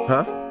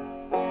the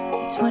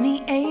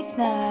 28th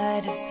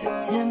night of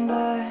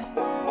September?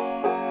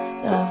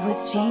 Love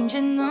was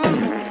changing the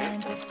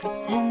minds of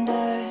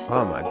pretenders.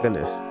 Oh my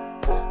goodness.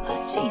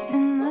 While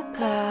chasing the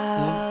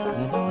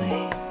clouds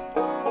away.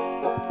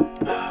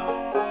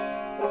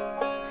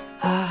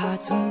 Our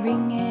hearts were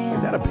ringing.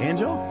 Is that a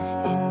banjo?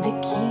 In the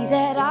key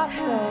that our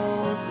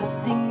souls were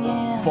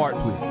singing. Fart,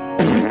 please.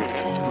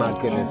 My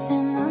goodness.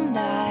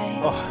 Remember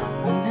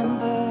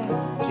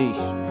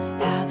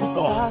how the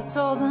stars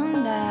stole the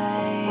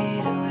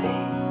night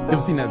away. You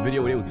ever seen that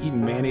video where they was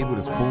eating mayonnaise with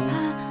a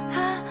spoon?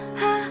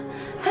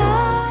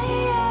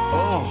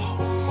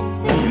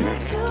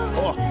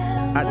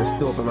 I just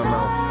threw up in my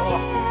mouth.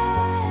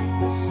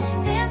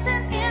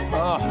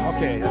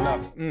 Okay,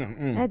 enough.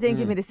 That didn't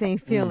give me the same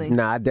feeling.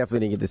 Nah, I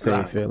definitely didn't get the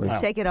same feeling.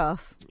 Shake it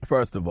off.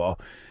 First of all,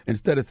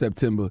 instead of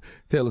September,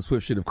 Taylor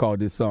Swift should have called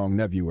this song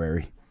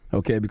Nevuary.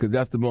 Okay, because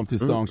that's the month this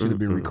song should have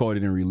been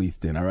recorded and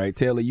released in. All right,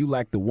 Taylor, you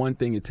lack the one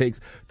thing it takes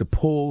to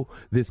pull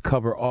this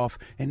cover off,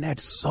 and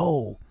that's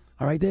soul.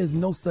 All right, there's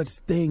no such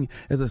thing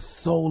as a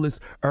soulless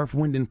Earth,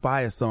 Wind &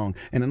 Fire song.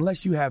 And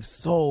unless you have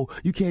soul,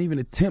 you can't even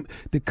attempt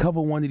to cover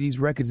one of these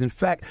records. In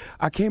fact,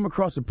 I came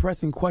across a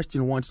pressing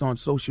question once on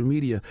social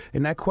media,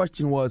 and that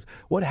question was,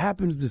 what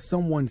happens to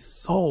someone's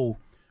soul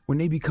when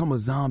they become a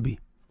zombie?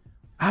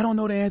 I don't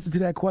know the answer to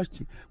that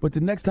question, but the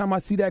next time I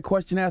see that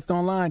question asked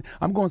online,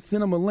 I'm going to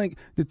send them a link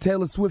to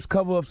Taylor Swift's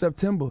cover of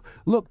September.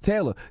 Look,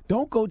 Taylor,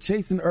 don't go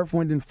chasing Earth,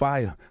 Wind &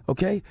 Fire,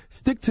 okay?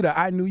 Stick to the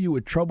I Knew You Were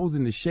Troubles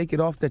and the Shake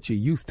It Off that you're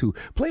used to.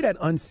 Play that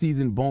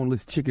unseasoned,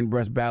 boneless chicken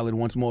breast ballad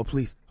once more,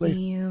 please. Play it.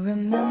 You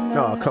remember?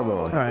 Oh, come on.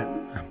 All right.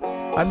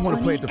 I just want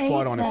to play it to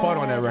fart on it. Fart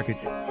on that record.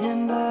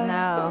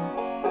 No.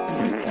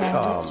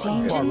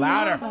 Fart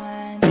louder.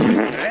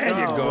 There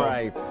you go.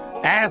 Right.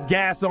 Ass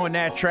gas on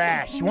that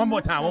trash. One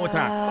more time.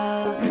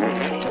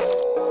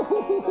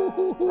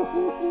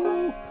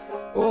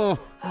 Oh.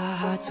 Our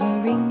hearts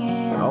were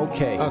ringing.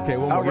 Okay. Okay,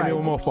 one more. All Give me right.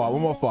 one more thought.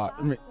 One more thought.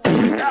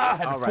 I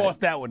had to force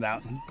that one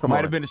out. Might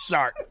on. have been a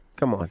shark.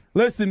 Come on.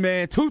 Listen,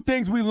 man, 2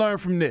 things we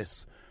learned from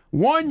this.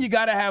 1, you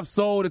got to have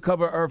soul to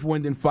cover earth,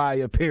 wind, and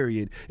fire,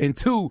 period. And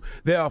 2,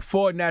 there are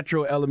 4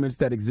 natural elements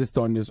that exist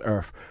on this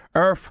earth.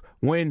 Earth,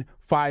 wind,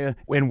 fire,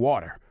 and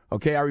water.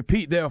 Okay, I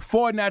repeat, there are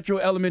 4 natural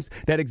elements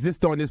that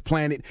exist on this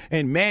planet,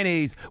 and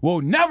mayonnaise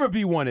will never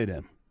be one of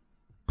them.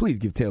 Please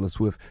give Taylor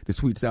Swift the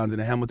sweet sounds and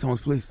the hammer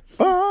tones, please.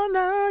 Oh,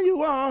 now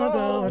you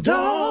are the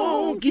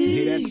donkey. You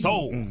hear that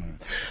soul?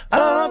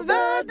 Of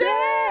the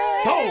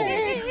day. Soul.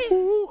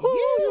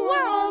 You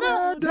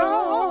are the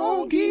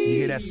donkey. You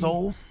hear that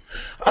soul?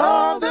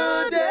 Of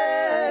the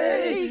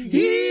day.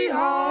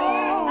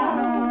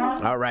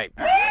 Yee-haw. All right.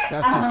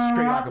 That's just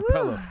straight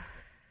acapella.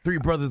 3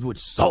 brothers with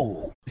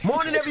soul.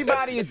 Morning,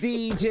 everybody. It's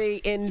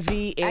DJ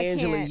Envy,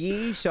 Angela can't.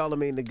 Yee,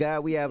 Charlamagne the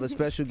God. We have a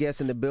special guest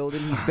in the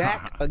building. He's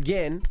back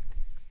again.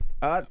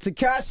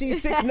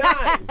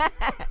 Tekashi69.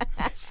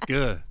 It's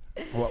good.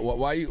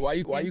 Why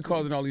you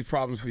causing all these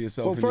problems for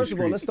yourself? Well, in first these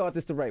of all, let's streets? start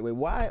this the right way.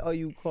 Why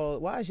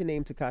is your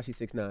name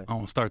Tekashi69? I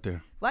want to start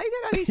there. Why you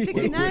got all these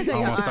 69s I on your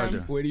want to start arm?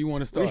 there. Where do you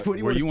want to start? Where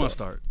do Where you wanna want to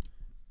start?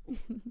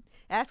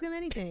 Ask him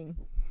anything.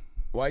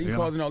 Why are you Yeah.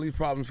 causing all these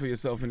problems for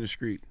yourself in the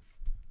street?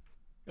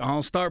 I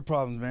don't start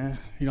problems, man.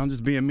 You know, I'm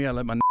just being me. I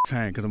let my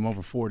hang because I'm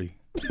over 40.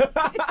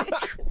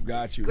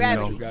 Got you. You Grab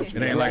know, it. Got you.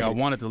 it ain't like I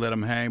wanted to let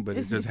them hang, but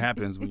it just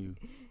happens when you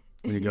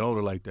get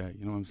older like that.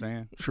 You know what I'm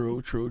saying?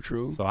 True.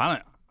 So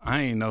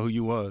I ain't know who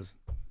you was,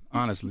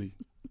 honestly,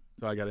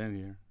 till I got in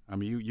here. I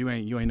mean, you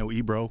ain't no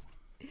Ebro.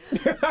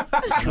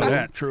 I know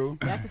that. True.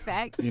 That's a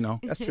fact. You know,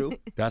 That's true.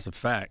 that's a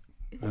fact.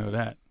 I know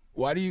that.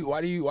 Why do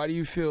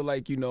you feel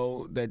like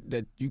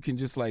that you can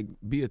just like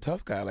be a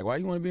tough guy? Like why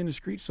do you want to be in the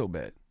street so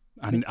bad?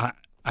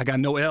 I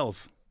got no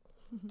L's.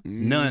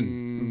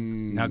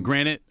 None. Now,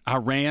 granted, I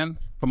ran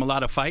from a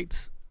lot of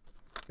fights.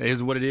 It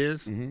is what it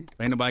is. Ain't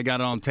nobody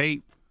got it on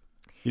tape.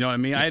 You know what I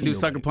mean? I had to do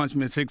sucker punch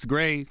me in 6th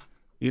grade,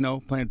 you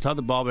know, playing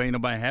tetherball, but ain't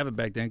nobody have it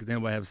back then because ain't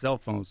nobody have cell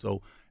phones.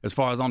 So as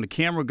far as on the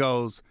camera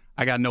goes,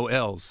 I got no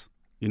L's,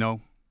 you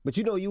know? But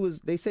you know,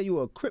 they said you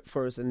were a Crip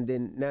first, and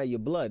then now you're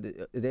Blood.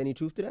 Is there any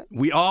truth to that?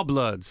 We all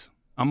Bloods.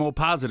 I'm O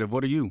positive.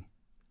 What are you?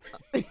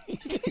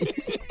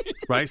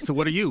 Right? So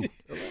what are you?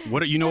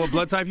 You know what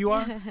blood type you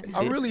are?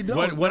 I really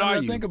don't. What Now are that I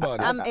you? Think about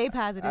it. I'm A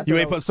positive. You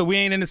ain't. So we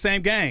ain't in the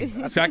same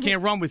gang. So I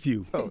can't run with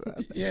you.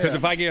 Yeah. Because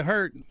if I get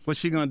hurt,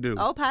 what's she gonna do?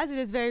 O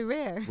positive is very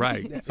rare.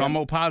 Right. So I'm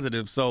O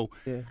positive. So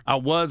I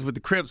was with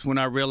the Crips when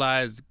I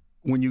realized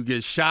when you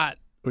get shot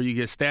or you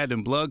get stabbed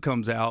and blood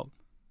comes out,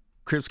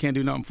 Crips can't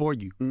do nothing for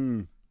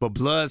you. But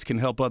Bloods can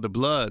help other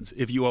Bloods.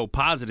 If you O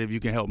positive,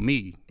 you can help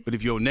me. But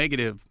if you O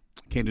negative,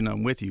 can't do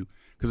nothing with you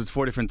because it's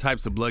 4 different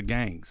types of blood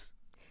gangs.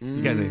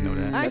 You guys ain't know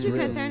that. Aren't you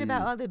concerned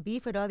about all the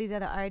beef with all these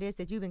other artists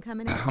that you've been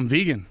coming at? I'm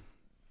vegan.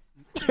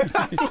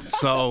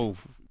 So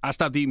I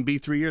stopped eating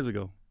beef 3 years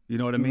ago. You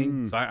know what I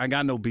mean? So I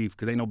got no beef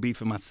because ain't no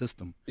beef in my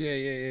system. Yeah.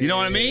 You know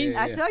what I mean?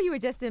 I saw you were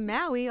just in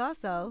Maui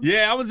also.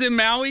 Yeah, I was in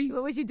Maui.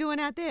 What was you doing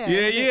out there?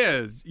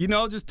 Yeah. You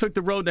know, just took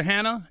the road to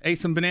Hannah, ate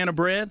some banana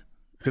bread.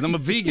 Because I'm a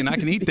vegan, I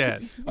can eat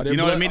that. You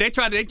know what I mean? They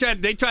try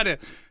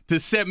to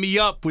set me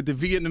up with the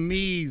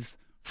Vietnamese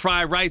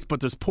fried rice, but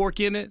there's pork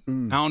in it. I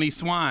don't eat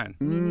swine.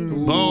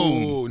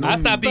 Boom. I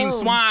stopped eating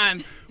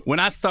swine when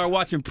I started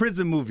watching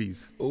prison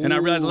movies. And I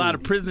realized a lot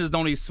of prisoners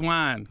don't eat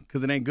swine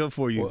because it ain't good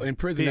for you. Well, in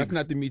prison, that's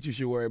not the meat you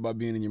should worry about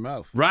being in your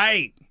mouth.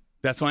 Right.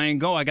 That's why I ain't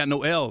go. I got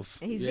no L's.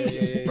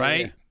 He's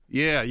Right?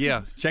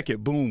 Yeah. Check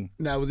it. Boom.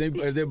 Now,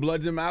 is there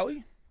Bloods in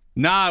Maui?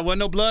 Nah, it wasn't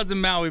no Bloods in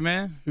Maui,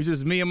 man. It was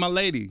just me and my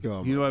lady. You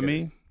know what I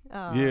mean?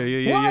 Oh.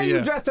 Yeah. Why are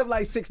you dressed up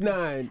like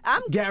 6ix9ine?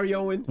 I'm Gary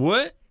Owen.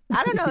 What?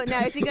 I don't know.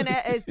 Now, is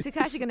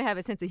Tekashi gonna have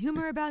a sense of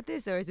humor about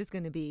this, or is this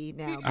gonna be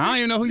now? I don't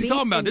even know who you're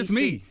talking about. This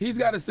me. He's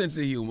got a sense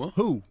of humor.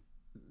 Who?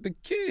 The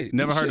kid.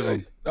 Never He heard of should.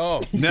 him.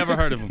 Oh. Never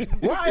heard of him.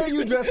 Why are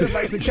you dressed up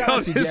like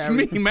Tekashi, Yo, this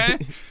Gary? me, man.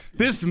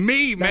 This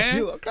me, man. That's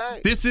you,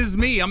 okay. This is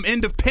me. I'm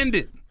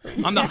independent.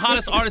 I'm the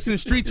hottest artist in the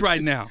streets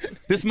right now.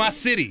 This is my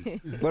city.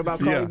 What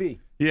about Cardi B?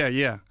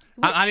 Yeah.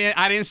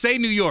 I didn't say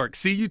New York.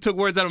 See, you took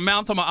words out of my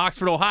mouth. I'm talking about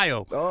Oxford,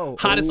 Ohio.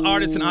 Hottest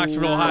artist in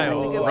Oxford,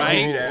 Ohio.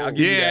 Right? I'll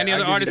give you that. Any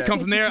other artists come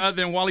from there other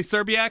than Wally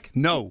Serbiak?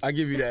 No. I'll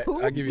give you that.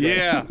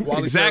 Yeah,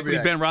 Wally exactly.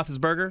 Serbiak. Ben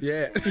Roethlisberger.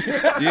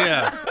 Yeah.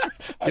 Yeah.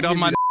 Get off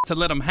my to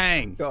let them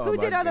hang. Who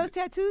did all those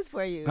tattoos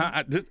for you?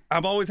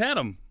 I've always had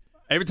them.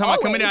 Every time I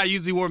come in there, I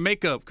usually wore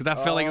makeup because I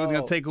felt like it was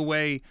going to take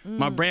away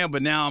my brand.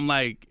 But now I'm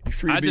like,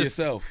 free to be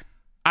yourself.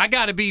 I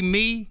got to be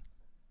me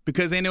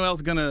because ain't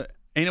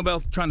nobody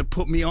else trying to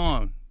put me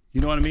on. You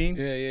know what I mean?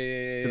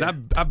 Yeah. Because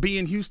I be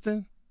in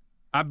Houston.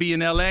 I be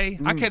in L.A.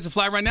 I catch a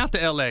flight right now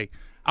to L.A.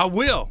 I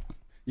will.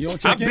 You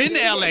don't check I've in? been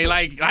to L.A.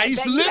 Like, I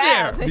used to live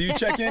there. Do you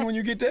check in when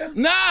you get there?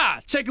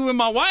 Nah. Check in with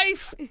my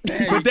wife.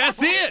 But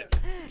that's it.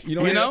 You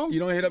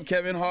don't hit up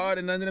Kevin Hart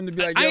and none of them to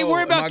be like, yo, I ain't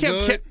worried about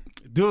Kevin.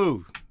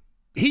 Dude,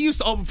 he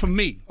used to open for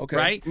me, Okay.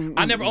 right?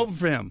 I never opened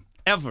for him,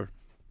 ever.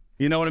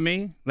 You know what I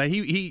mean? Like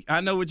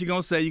I know what you're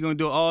gonna say. You're gonna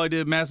do, I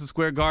did Madison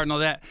Square Garden, all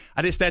that.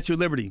 I did Statue of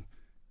Liberty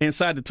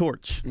inside the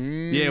Torch.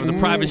 Yeah, it was a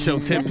private show,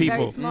 10 people,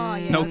 very small,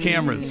 yeah. no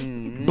cameras.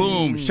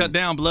 Boom, shut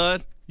down,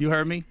 blood. You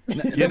heard me?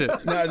 Get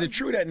it? Now, is it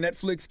true that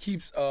Netflix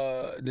keeps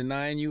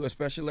denying you a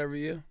special every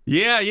year?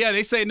 Yeah,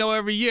 they say no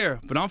every year,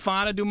 but I'm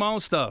fine. I do my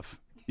own stuff.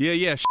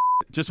 Yeah,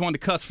 just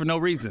wanted to cuss for no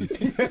reason.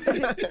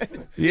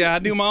 Yeah, I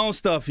do my own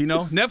stuff,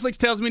 Netflix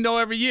tells me no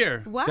every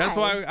year. Why? That's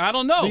why, I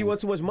don't know. Do you want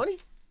too much money?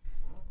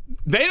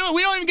 We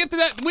don't even get to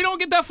that. We don't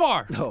get that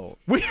far. No.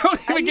 We don't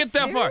even get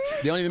that far.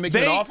 They don't even make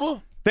you an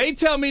offer? They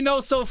tell me no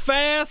so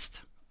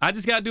fast. I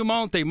just got to do my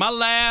own thing. My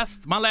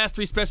last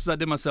 3 specials I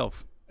did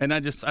myself. And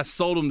I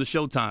sold them to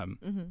Showtime.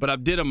 Mm-hmm. But I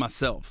did them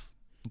myself.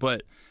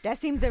 But that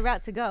seems the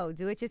route to go.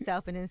 Do it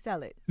yourself and then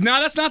sell it.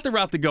 No, that's not the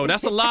route to go.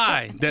 That's a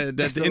lie that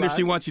the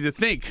industry wants you to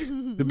think.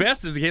 The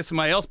best is to get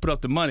somebody else put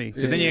up the money.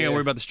 Because then you ain't got to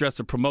worry about the stress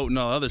of promoting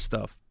all other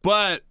stuff.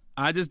 But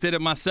I just did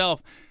it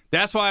myself.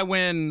 That's why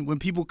when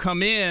people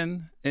come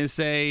in and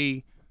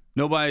say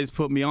nobody's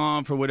put me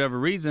on for whatever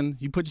reason,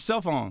 you put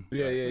yourself on.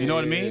 You know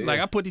what I mean? Like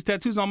I put these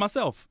tattoos on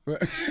myself.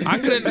 I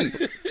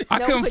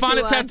couldn't find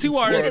a tattoo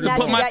artist to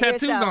put my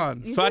tattoos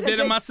on, so I did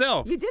it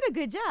myself. You did a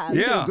good job.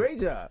 You did a great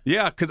job.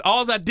 Yeah, because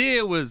all I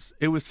did was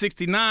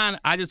 69.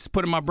 I just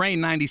put in my brain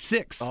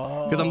 96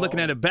 because I'm looking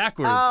at it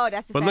backwards. Oh,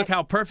 that's a But fact. look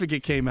how perfect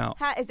it came out.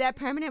 Is that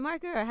permanent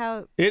marker or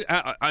how?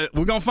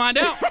 We're gonna find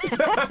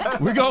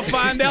out. We're gonna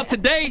find out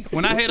today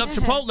when I head up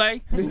Chipotle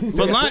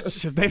for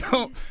lunch. If they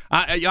don't,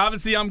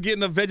 obviously I'm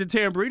getting a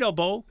vegetarian burrito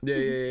bowl.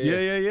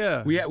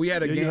 Yeah. We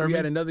had You heard me?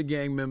 another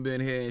gang member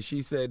in here, and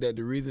she said that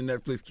the reason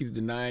Netflix keeps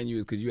denying you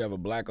is because you have a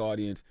black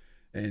audience,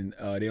 and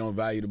they don't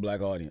value the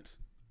black audience.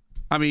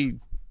 I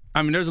mean,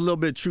 there's a little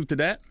bit of truth to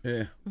that.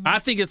 Yeah. I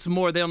think it's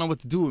more they don't know what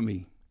to do with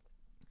me.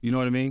 You know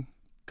what I mean?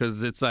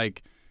 Because it's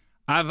like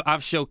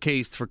I've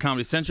showcased for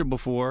Comedy Central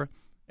before,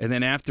 and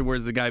then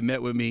afterwards the guy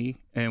met with me,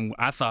 and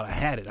I thought I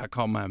had it. I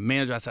called my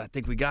manager. I said, I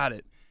think we got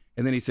it.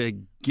 And then he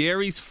said,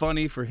 Gary's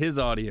funny for his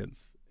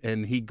audience,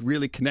 and he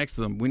really connects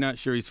to them. We're not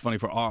sure he's funny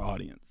for our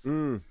audience.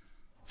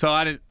 So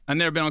I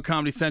never been on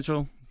Comedy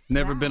Central,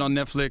 never been on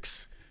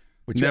Netflix.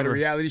 But you had a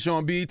reality show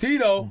on BET,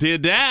 though.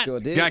 Did that. Sure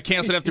did. Got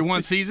canceled after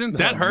one season.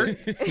 That hurt.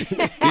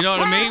 You know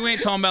what I mean? We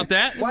ain't talking about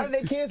that. Why did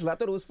they cancel? I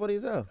thought it was funny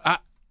as hell.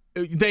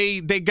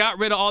 They got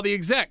rid of all the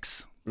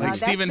execs. Like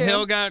Stephen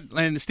Hill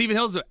and Stephen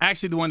Hill's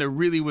actually the one that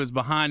really was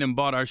behind and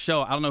bought our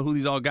show. I don't know who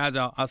these all guys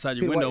are outside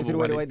your window. See the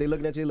way they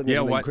looking at you, looking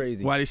at you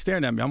crazy. Why they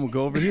staring at me? I'm gonna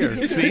go over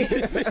here. See,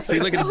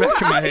 look at the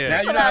back of my head.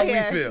 Now you know how we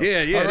feel.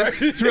 Yeah.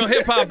 Right. It's real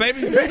hip hop,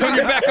 baby. Turn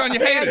your back on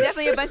your haters. There are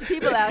definitely a bunch of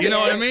people out You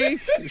know here. what I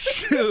mean?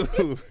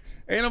 Shoot.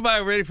 Ain't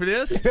nobody ready for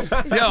this.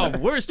 Yo,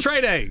 where's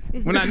Trey Day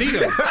when I need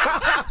him?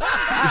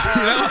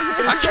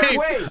 I can't.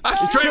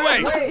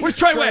 Treyway. Where's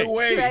Treyway?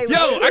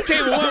 Yo, I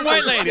came with one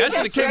white lady. I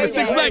should have came with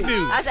 6 black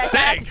dudes.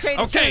 Dang.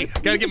 Okay,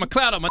 gotta get my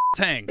clout on my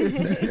hang.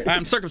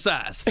 I'm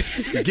circumcised.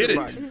 Get it.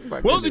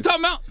 What was we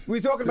talking about? We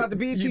was talking about the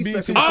BET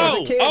special.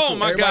 Oh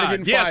my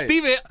God. Yeah, fired.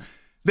 Steven.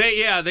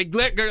 They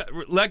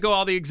let go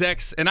all the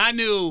execs, and I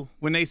knew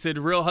when they said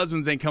Real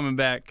Husbands ain't coming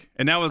back,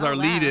 and that was our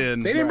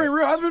lead-in. They didn't bring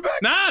Real Husband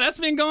back? Nah, that's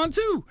been gone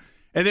too.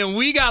 And then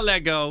we got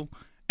let go,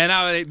 and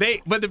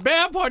but the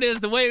bad part is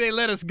the way they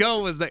let us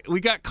go was that we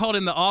got called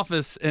in the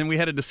office and we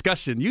had a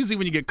discussion. Usually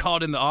when you get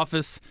called in the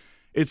office,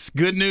 it's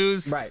good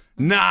news. Right.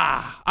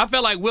 Nah, I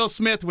felt like Will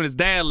Smith when his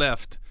dad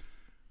left.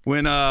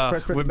 When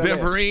with Ben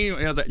Vereen,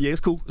 I was like, yeah,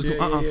 it's cool. It's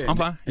cool. Yeah. I'm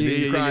fine. And then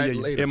you cried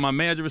Yeah. later. And my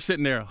manager was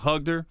sitting there,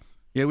 hugged her.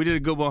 Yeah, we did a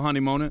good one, honey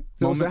moment.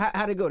 So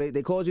how'd it go?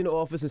 They called you in the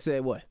office and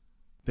said what?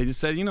 They just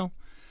said,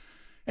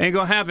 ain't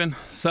gonna happen.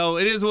 So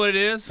it is what it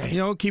is.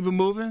 Keep it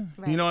moving.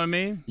 Right. You know what I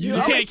mean? You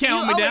can't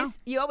hold me down.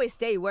 You always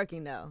stay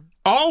working though.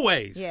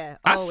 Always. Yeah.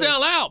 I always.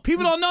 sell out.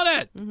 People don't know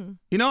that.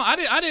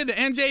 I did the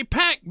NJ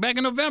Pack back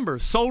in November.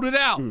 Sold it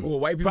out. Well,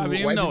 white people Probably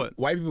didn't know it.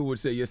 White people would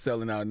say you're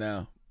selling out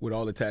now with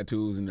all the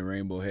tattoos and the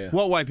rainbow hair.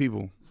 What white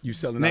people? You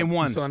selling Name out,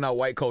 one. You selling out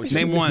white coaches.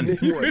 Name one.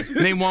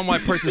 Name one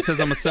white person that says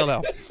I'm a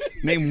sellout.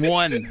 Name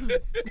one.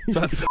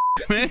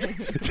 Man.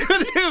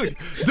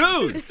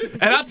 Dude.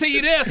 And I'll tell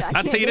you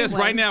this.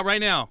 Right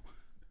now.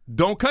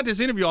 Don't cut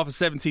this interview off at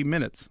 17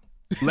 minutes.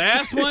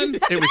 Last one,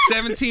 it was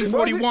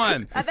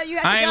 17:41. I thought you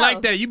had to ain't go.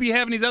 like that. You be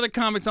having these other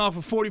comics on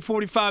for 40,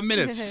 45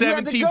 minutes. You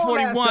had to go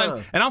last 17:41,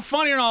 time. and I'm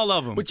funnier than all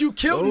of them. But you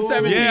killed in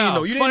 17, yeah,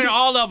 though. You funnier than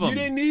all of them. You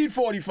didn't need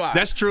 45.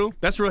 That's true.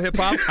 That's real hip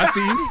hop. I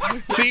see you.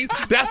 See,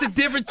 that's the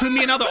difference between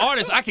me and other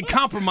artists. I can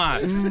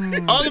compromise.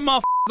 Other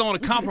motherfuckers don't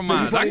want to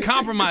compromise. I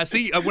compromise.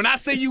 See, when I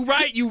say you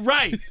right, you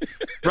right.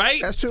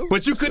 Right? That's true.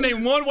 But you couldn't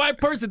name one white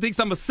person that thinks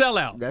I'm a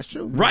sellout. That's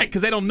true. Right,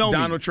 because they don't know me.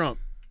 Donald Trump.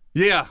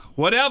 Yeah,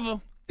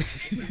 whatever.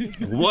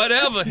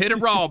 Whatever. Hit it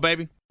raw,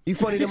 baby. You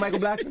funny than Michael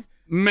Blackson?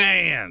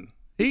 Man.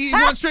 He's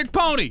one strict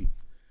pony.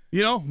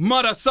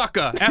 Mother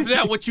sucker. After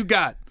that, what you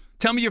got?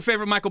 Tell me your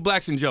favorite Michael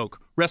Blackson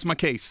joke. Rest my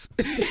case.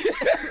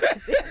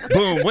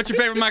 Boom. What's your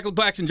favorite Michael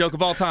Blackson joke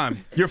of all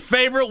time? Your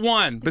favorite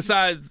one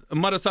besides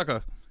mother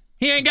sucker.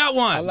 He ain't got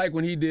one. I like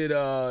when he did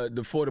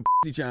the For the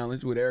Pussy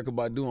challenge with Erykah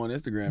Badu on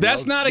Instagram.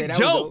 That's not a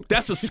joke.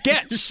 That's a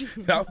sketch.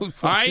 That was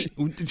funny.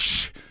 All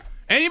right?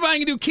 Anybody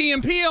can do Key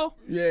and Peele.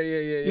 Yeah.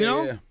 You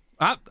know? Yeah.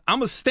 I'm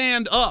going to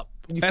stand up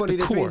You at funny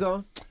the to core.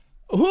 Faison?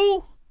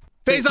 Who?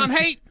 Faison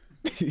Hate?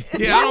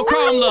 Yeah, I don't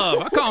call him love.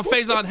 I call him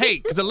Faison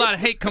Hate because a lot of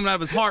hate coming out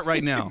of his heart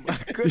right now.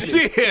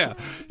 Yeah,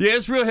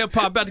 it's real hip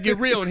hop. About to get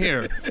real in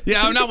here.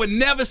 Yeah, and I would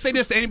never say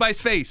this to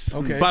anybody's face.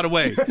 Okay. By the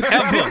way,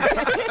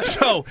 ever.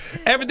 So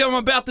everything I'm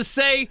about to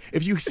say,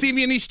 if you see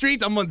me in these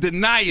streets, I'm gonna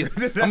deny it.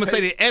 I'm gonna say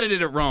they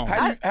edited it wrong.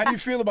 How do you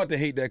feel about the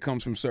hate that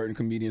comes from certain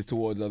comedians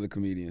towards other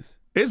comedians?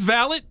 It's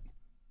valid.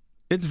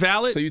 It's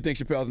valid. So you think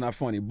Chappelle's not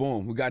funny?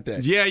 Boom, we got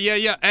that.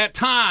 Yeah. At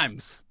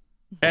times.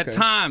 At Okay.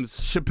 times,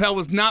 Chappelle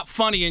was not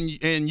funny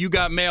in You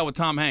Got Mail with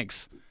Tom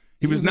Hanks.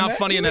 He was not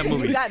funny in that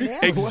movie. You Got Mail?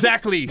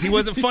 Exactly. He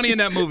wasn't funny in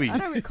that movie. I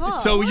don't recall.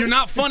 So you're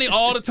not funny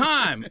all the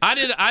time. I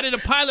did a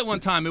pilot one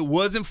time. It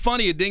wasn't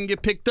funny. It didn't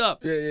get picked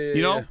up. Yeah.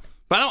 You know?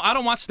 But I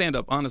don't watch stand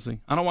up,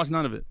 honestly. I don't watch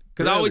none of it.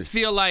 Because I Really? always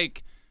feel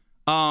like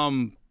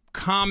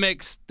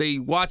comics, they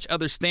watch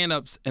other stand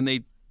ups and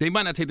they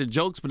might not take their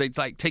jokes, but they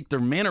like take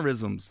their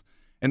mannerisms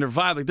and their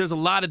vibe. Like there's a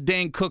lot of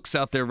Dane Cooks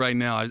out there right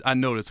now. I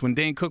noticed when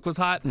Dane Cook was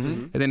hot,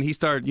 and then he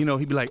started, he'd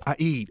be like, I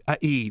eat,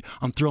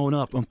 I'm throwing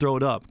up.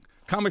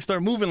 Comics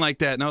started moving like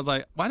that, and I was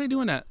like, why are they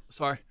doing that?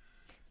 Sorry.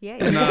 Yeah.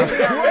 And,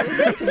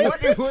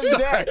 What was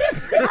that?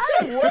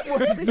 What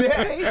was This is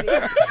that? crazy.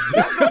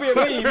 That's gonna be a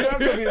meme. That's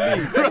gonna be a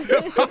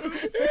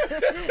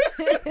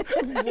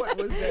meme. What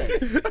was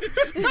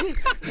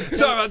that?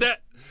 Sorry about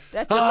that.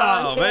 That's the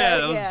long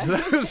man, hair,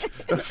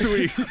 that was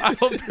sweet. I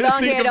hope this Long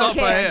thing hair, comes don't off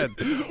my care.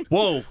 head.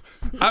 Whoa,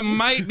 I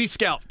might be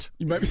scalped.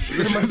 You might be.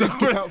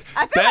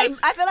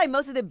 I feel like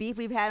most of the beef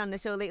we've had on the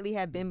show lately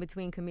have been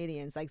between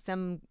comedians. Like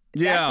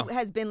Yeah. that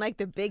has been like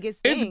the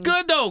biggest It's thing.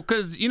 good though,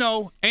 cause ain't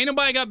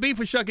nobody got beef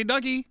with Shucky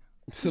Ducky.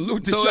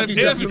 Salute to So Shucky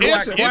if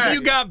Ducky. if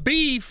you got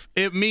beef,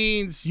 it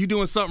means you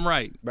doing something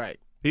right. Right.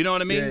 You know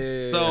what I mean?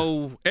 Yeah.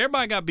 So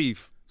everybody got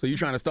beef. So you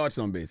trying to start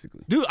something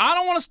basically? Dude, I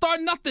don't want to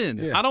start nothing.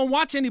 Yeah. I don't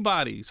watch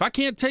anybody. So I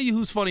can't tell you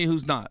who's funny and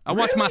who's not. I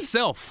watch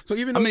myself. So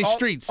even I'm in those, the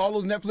streets. all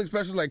those Netflix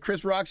specials like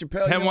Chris Rock,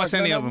 Chappelle. Haven't watched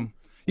any of them.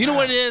 You know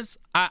what it is?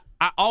 I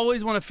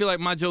always want to feel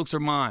like my jokes are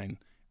mine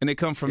and they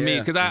come from me.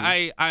 Yeah. Because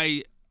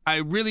I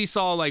really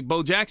saw, like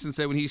Bo Jackson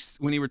said when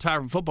he retired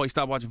from football, he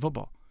stopped watching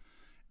football.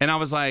 And I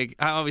was like,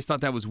 I always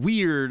thought that was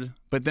weird.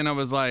 But then I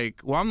was like,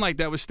 well, I'm like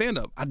that with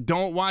stand-up. I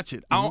don't watch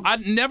it. I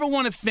never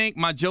want to think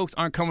my jokes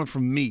aren't coming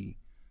from me.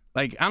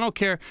 Like, I don't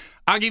care.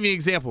 I'll give you an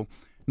example.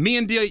 Me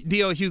and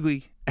D.L.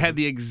 Hughley had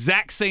the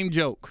exact same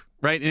joke,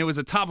 right? And it was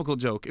a topical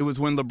joke. It was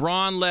when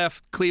LeBron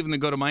left Cleveland to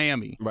go to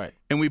Miami. Right.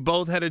 And we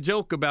both had a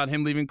joke about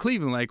him leaving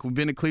Cleveland. Like, we've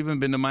been to Cleveland,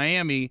 been to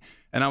Miami.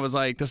 And I was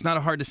like, that's not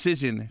a hard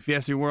decision. If you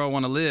ask me where I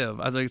want to live,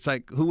 I was like, it's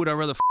like, who would I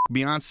rather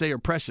Beyonce or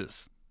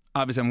Precious?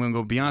 Obviously, I'm going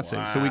to go Beyonce.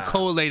 Wow. So we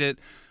correlated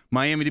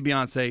Miami to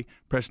Beyonce,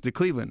 Precious to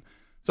Cleveland.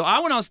 So I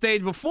went on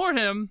stage before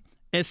him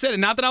and said it.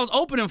 Not that I was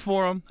opening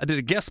for him. I did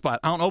a guest spot.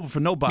 I don't open for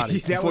nobody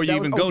before you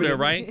even go there,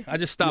 right? I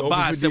just stopped You by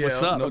open and for said, DL.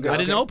 what's up? No, I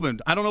didn't open.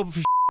 I don't open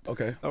for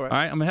Okay. All All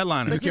right, I'm a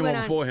headliner. You came over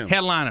before him.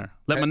 Headliner.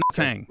 Let my nuts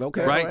hang.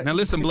 Okay, Right? all right. Now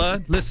listen,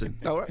 blood. Listen.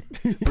 All right.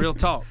 Real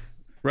talk.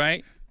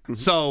 Right?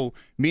 So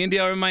me and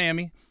DL are in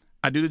Miami.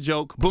 I do the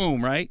joke.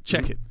 Boom, right?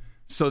 Check it.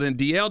 So then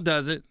DL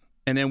does it.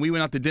 And then we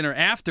went out to dinner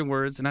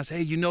afterwards, and I said,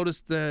 hey, you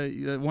noticed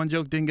the one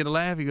joke didn't get a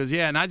laugh? He goes,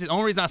 yeah. And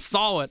only reason I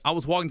saw it, I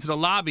was walking to the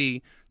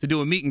lobby to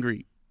do a meet and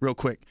greet real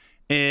quick.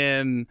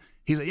 And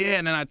he's like, yeah.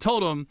 And then I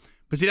told him,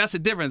 but see, that's the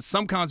difference.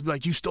 Some comics be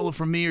like, you stole it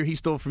from me or he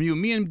stole it from you.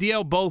 Me and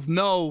DL both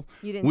know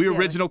You didn't we're steal it.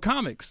 original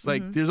comics.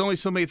 Like, there's only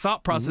so many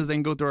thought processes that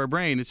can go through our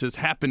brain. It just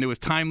happened. It was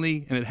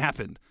timely, and it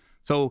happened.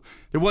 So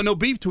there wasn't no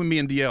beef between me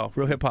and DL.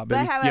 Real hip hop,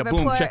 baby. But however, Yeah,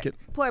 boom, poor, check it.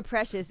 poor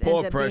Precious Poor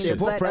ends up Precious. being the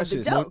Poor butt Precious.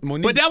 of the joke.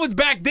 Monique, But that was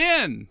back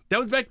then.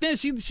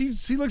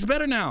 She looks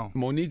better now.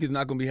 Monique is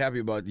not gonna be happy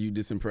about you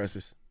dissing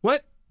Precious.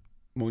 What?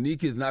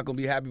 Monique is not gonna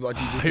be happy about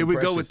you dissing Here we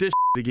go Precious. with this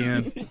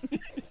again.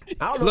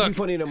 I don't know Look, if you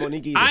funny than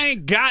Monique either. I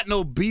ain't got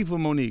no beef with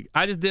Monique.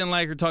 I just didn't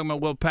like her talking about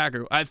Will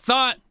Packer. I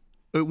thought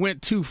it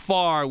went too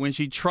far when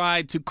she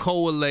tried to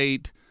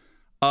collate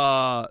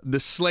the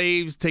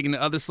slaves, taking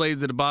the other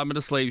slaves at the bottom of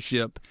the slave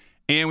ship,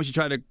 and when she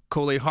tried to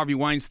collate Harvey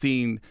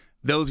Weinstein,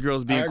 those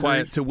girls I being agree.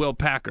 quiet, to Will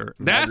Packer.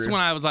 That's agree.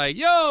 when I was like,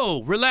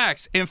 yo,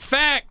 relax. In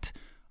fact,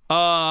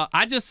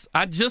 I just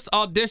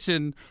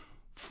auditioned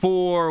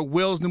for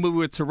Will's new movie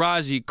with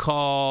Taraji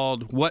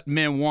called What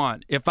Men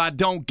Want. If I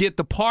don't get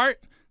the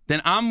part,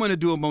 then I'm going to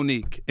do a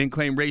Monique and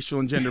claim racial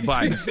and gender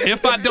bias.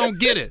 If I don't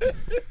get it.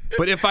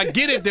 But if I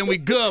get it, then we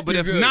good. But You're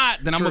if good.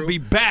 not, then I'm going to be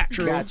back.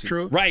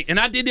 True. Right. And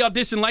I did the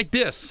audition like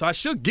this, so I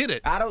should get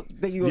it. I don't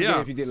think you would get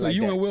it if you did So like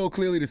you that. and Will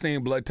clearly the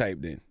same blood type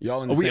then.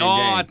 Y'all in the We same all,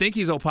 game. I think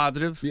he's O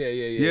positive. Yeah.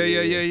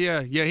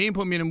 Yeah. He ain't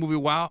put me in a movie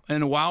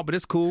in a while, but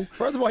it's cool.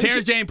 First of all, he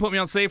Terrence should- Jane put me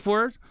on Safe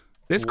Word.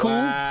 It's cool.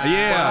 Wow.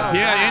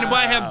 Yeah.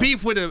 Anybody have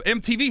beef with an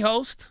MTV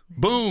host?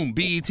 Boom,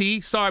 BET.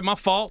 Sorry, my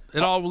fault.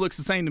 It all looks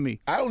the same to me.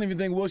 I don't even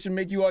think Will should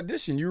make you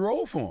audition. You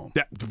roll for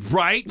him.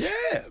 Right?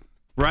 Yeah.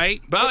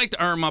 right? But I like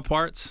to earn my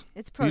parts.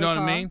 It's protocol. You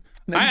know what I mean?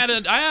 I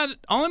had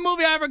only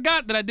movie I ever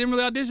got that I didn't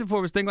really audition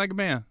for was Think Like a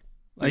Man.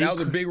 Like, that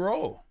was a big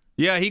role.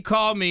 Yeah, he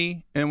called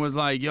me and was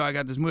like, "Yo, I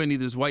got this movie. I need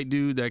this white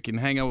dude that can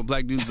hang out with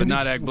black dudes but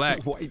not act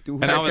black." White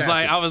dude. And I was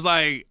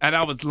like, and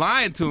I was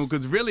lying to him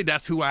because really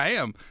that's who I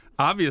am,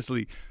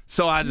 obviously.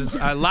 So I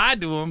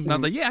lied to him and I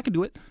was like, "Yeah, I can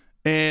do it,"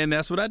 and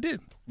that's what I did.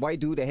 White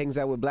dude that hangs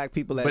out with black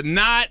people, but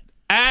not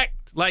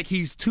act like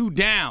he's too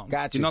down.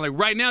 Gotcha. You know, like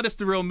right now, that's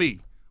the real me.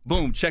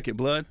 Boom, check it,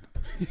 blood.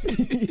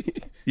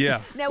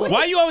 Yeah. Now,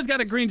 Why you always got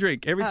a green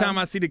drink every time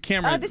I see the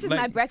camera? Oh, this is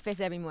my breakfast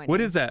every morning.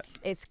 What is that?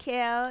 It's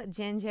kale,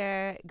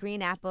 ginger,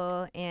 green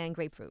apple, and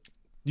grapefruit.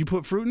 You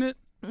put fruit in it?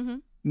 Mm-hmm.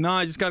 No,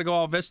 you just got to go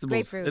all vegetables.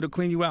 Grapefruit. It'll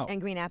clean you out.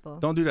 And green apple.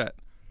 Don't do that.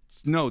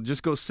 No,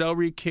 just go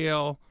celery,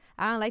 kale,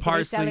 I don't like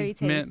parsley, the celery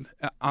taste. mint.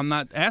 I'm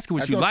not asking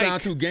what That you don't like.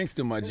 sound too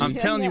gangster, my G. I'm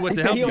telling you what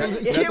the hell. You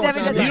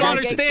don't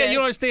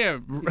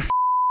understand.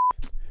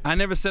 I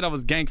never said I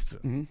was gangster.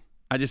 Mm-hmm.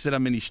 I just said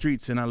I'm in these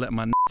streets and I let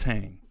my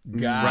hang.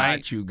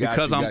 Got you.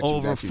 Because I'm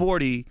over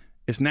 40.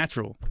 It's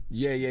natural.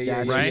 Yeah.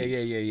 Right?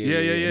 Yeah.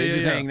 They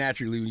just hang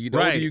naturally. The older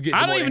Right. you get,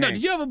 I the don't more even they know.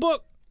 hang. Do you have a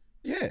book?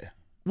 Yeah.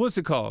 What's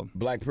it called?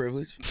 Black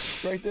Privilege.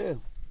 Right there.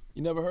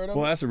 You never heard of it?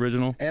 Well, that's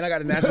original. And I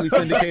got a nationally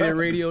syndicated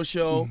radio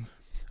show,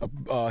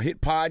 a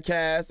hit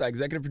podcast, I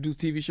executive produce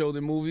TV shows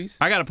and movies.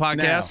 I got a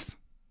podcast.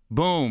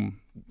 Boom.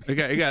 It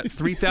got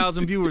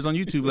 3,000 viewers on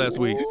YouTube last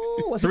week.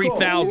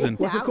 3,000.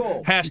 What's it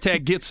called?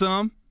 Hashtag get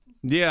some.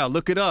 Yeah,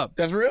 look it up.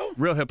 That's real?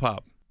 Real hip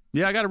hop.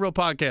 Yeah, I got a real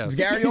podcast. It's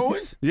Gary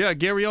Owens? Yeah,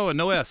 Gary Owen,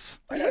 no S.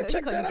 I gotta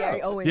check that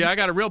Gary out. Owens. Yeah, I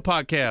got a real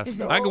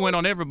podcast. I can win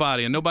on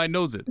everybody and nobody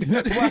knows it.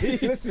 That's why he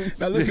listens.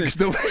 Now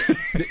listen,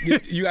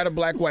 you got a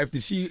black wife.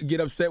 Did she get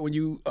upset when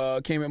you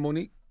came at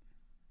Monique?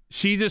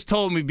 She just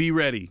told me, be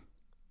ready.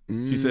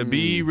 She said,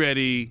 be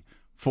ready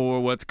for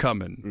what's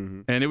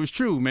coming. And it was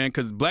true, man,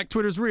 because black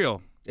Twitter's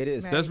real. It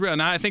is. That's real.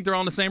 And I think they're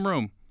all in the same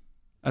room.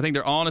 I think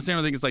they're all in the same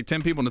room. I think it's like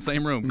 10 people in the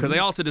same room because they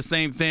all said the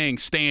same thing.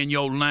 Stay in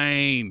your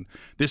lane.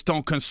 This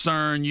don't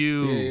concern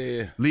you.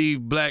 Yeah. Leave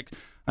black.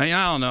 I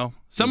don't know.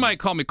 Somebody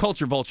called me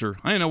culture vulture.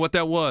 I didn't know what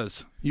that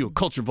was. You a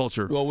culture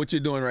vulture. Well, what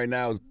you're doing right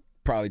now is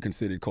probably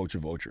considered culture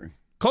vulturing.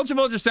 Culture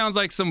vulture sounds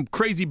like some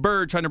crazy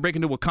bird trying to break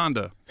into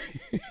Wakanda.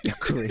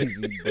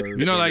 Crazy bird.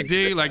 You know, like,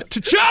 dude, like,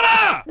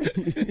 T'Challa!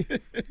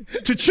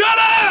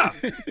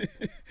 T'Challa!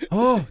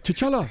 Oh,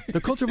 T'Challa,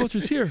 the culture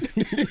vulture's here.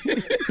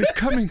 He's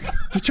coming.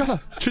 T'Challa.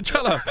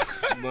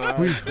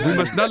 We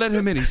must not let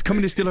him in. He's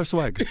coming to steal our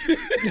swag.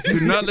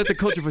 Do not let the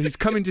culture vulture. He's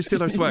coming to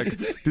steal our swag.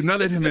 Do not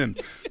let him in.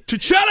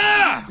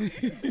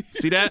 T'Challa!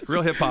 See that?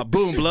 Real hip hop.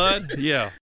 Boom, blood. Yeah.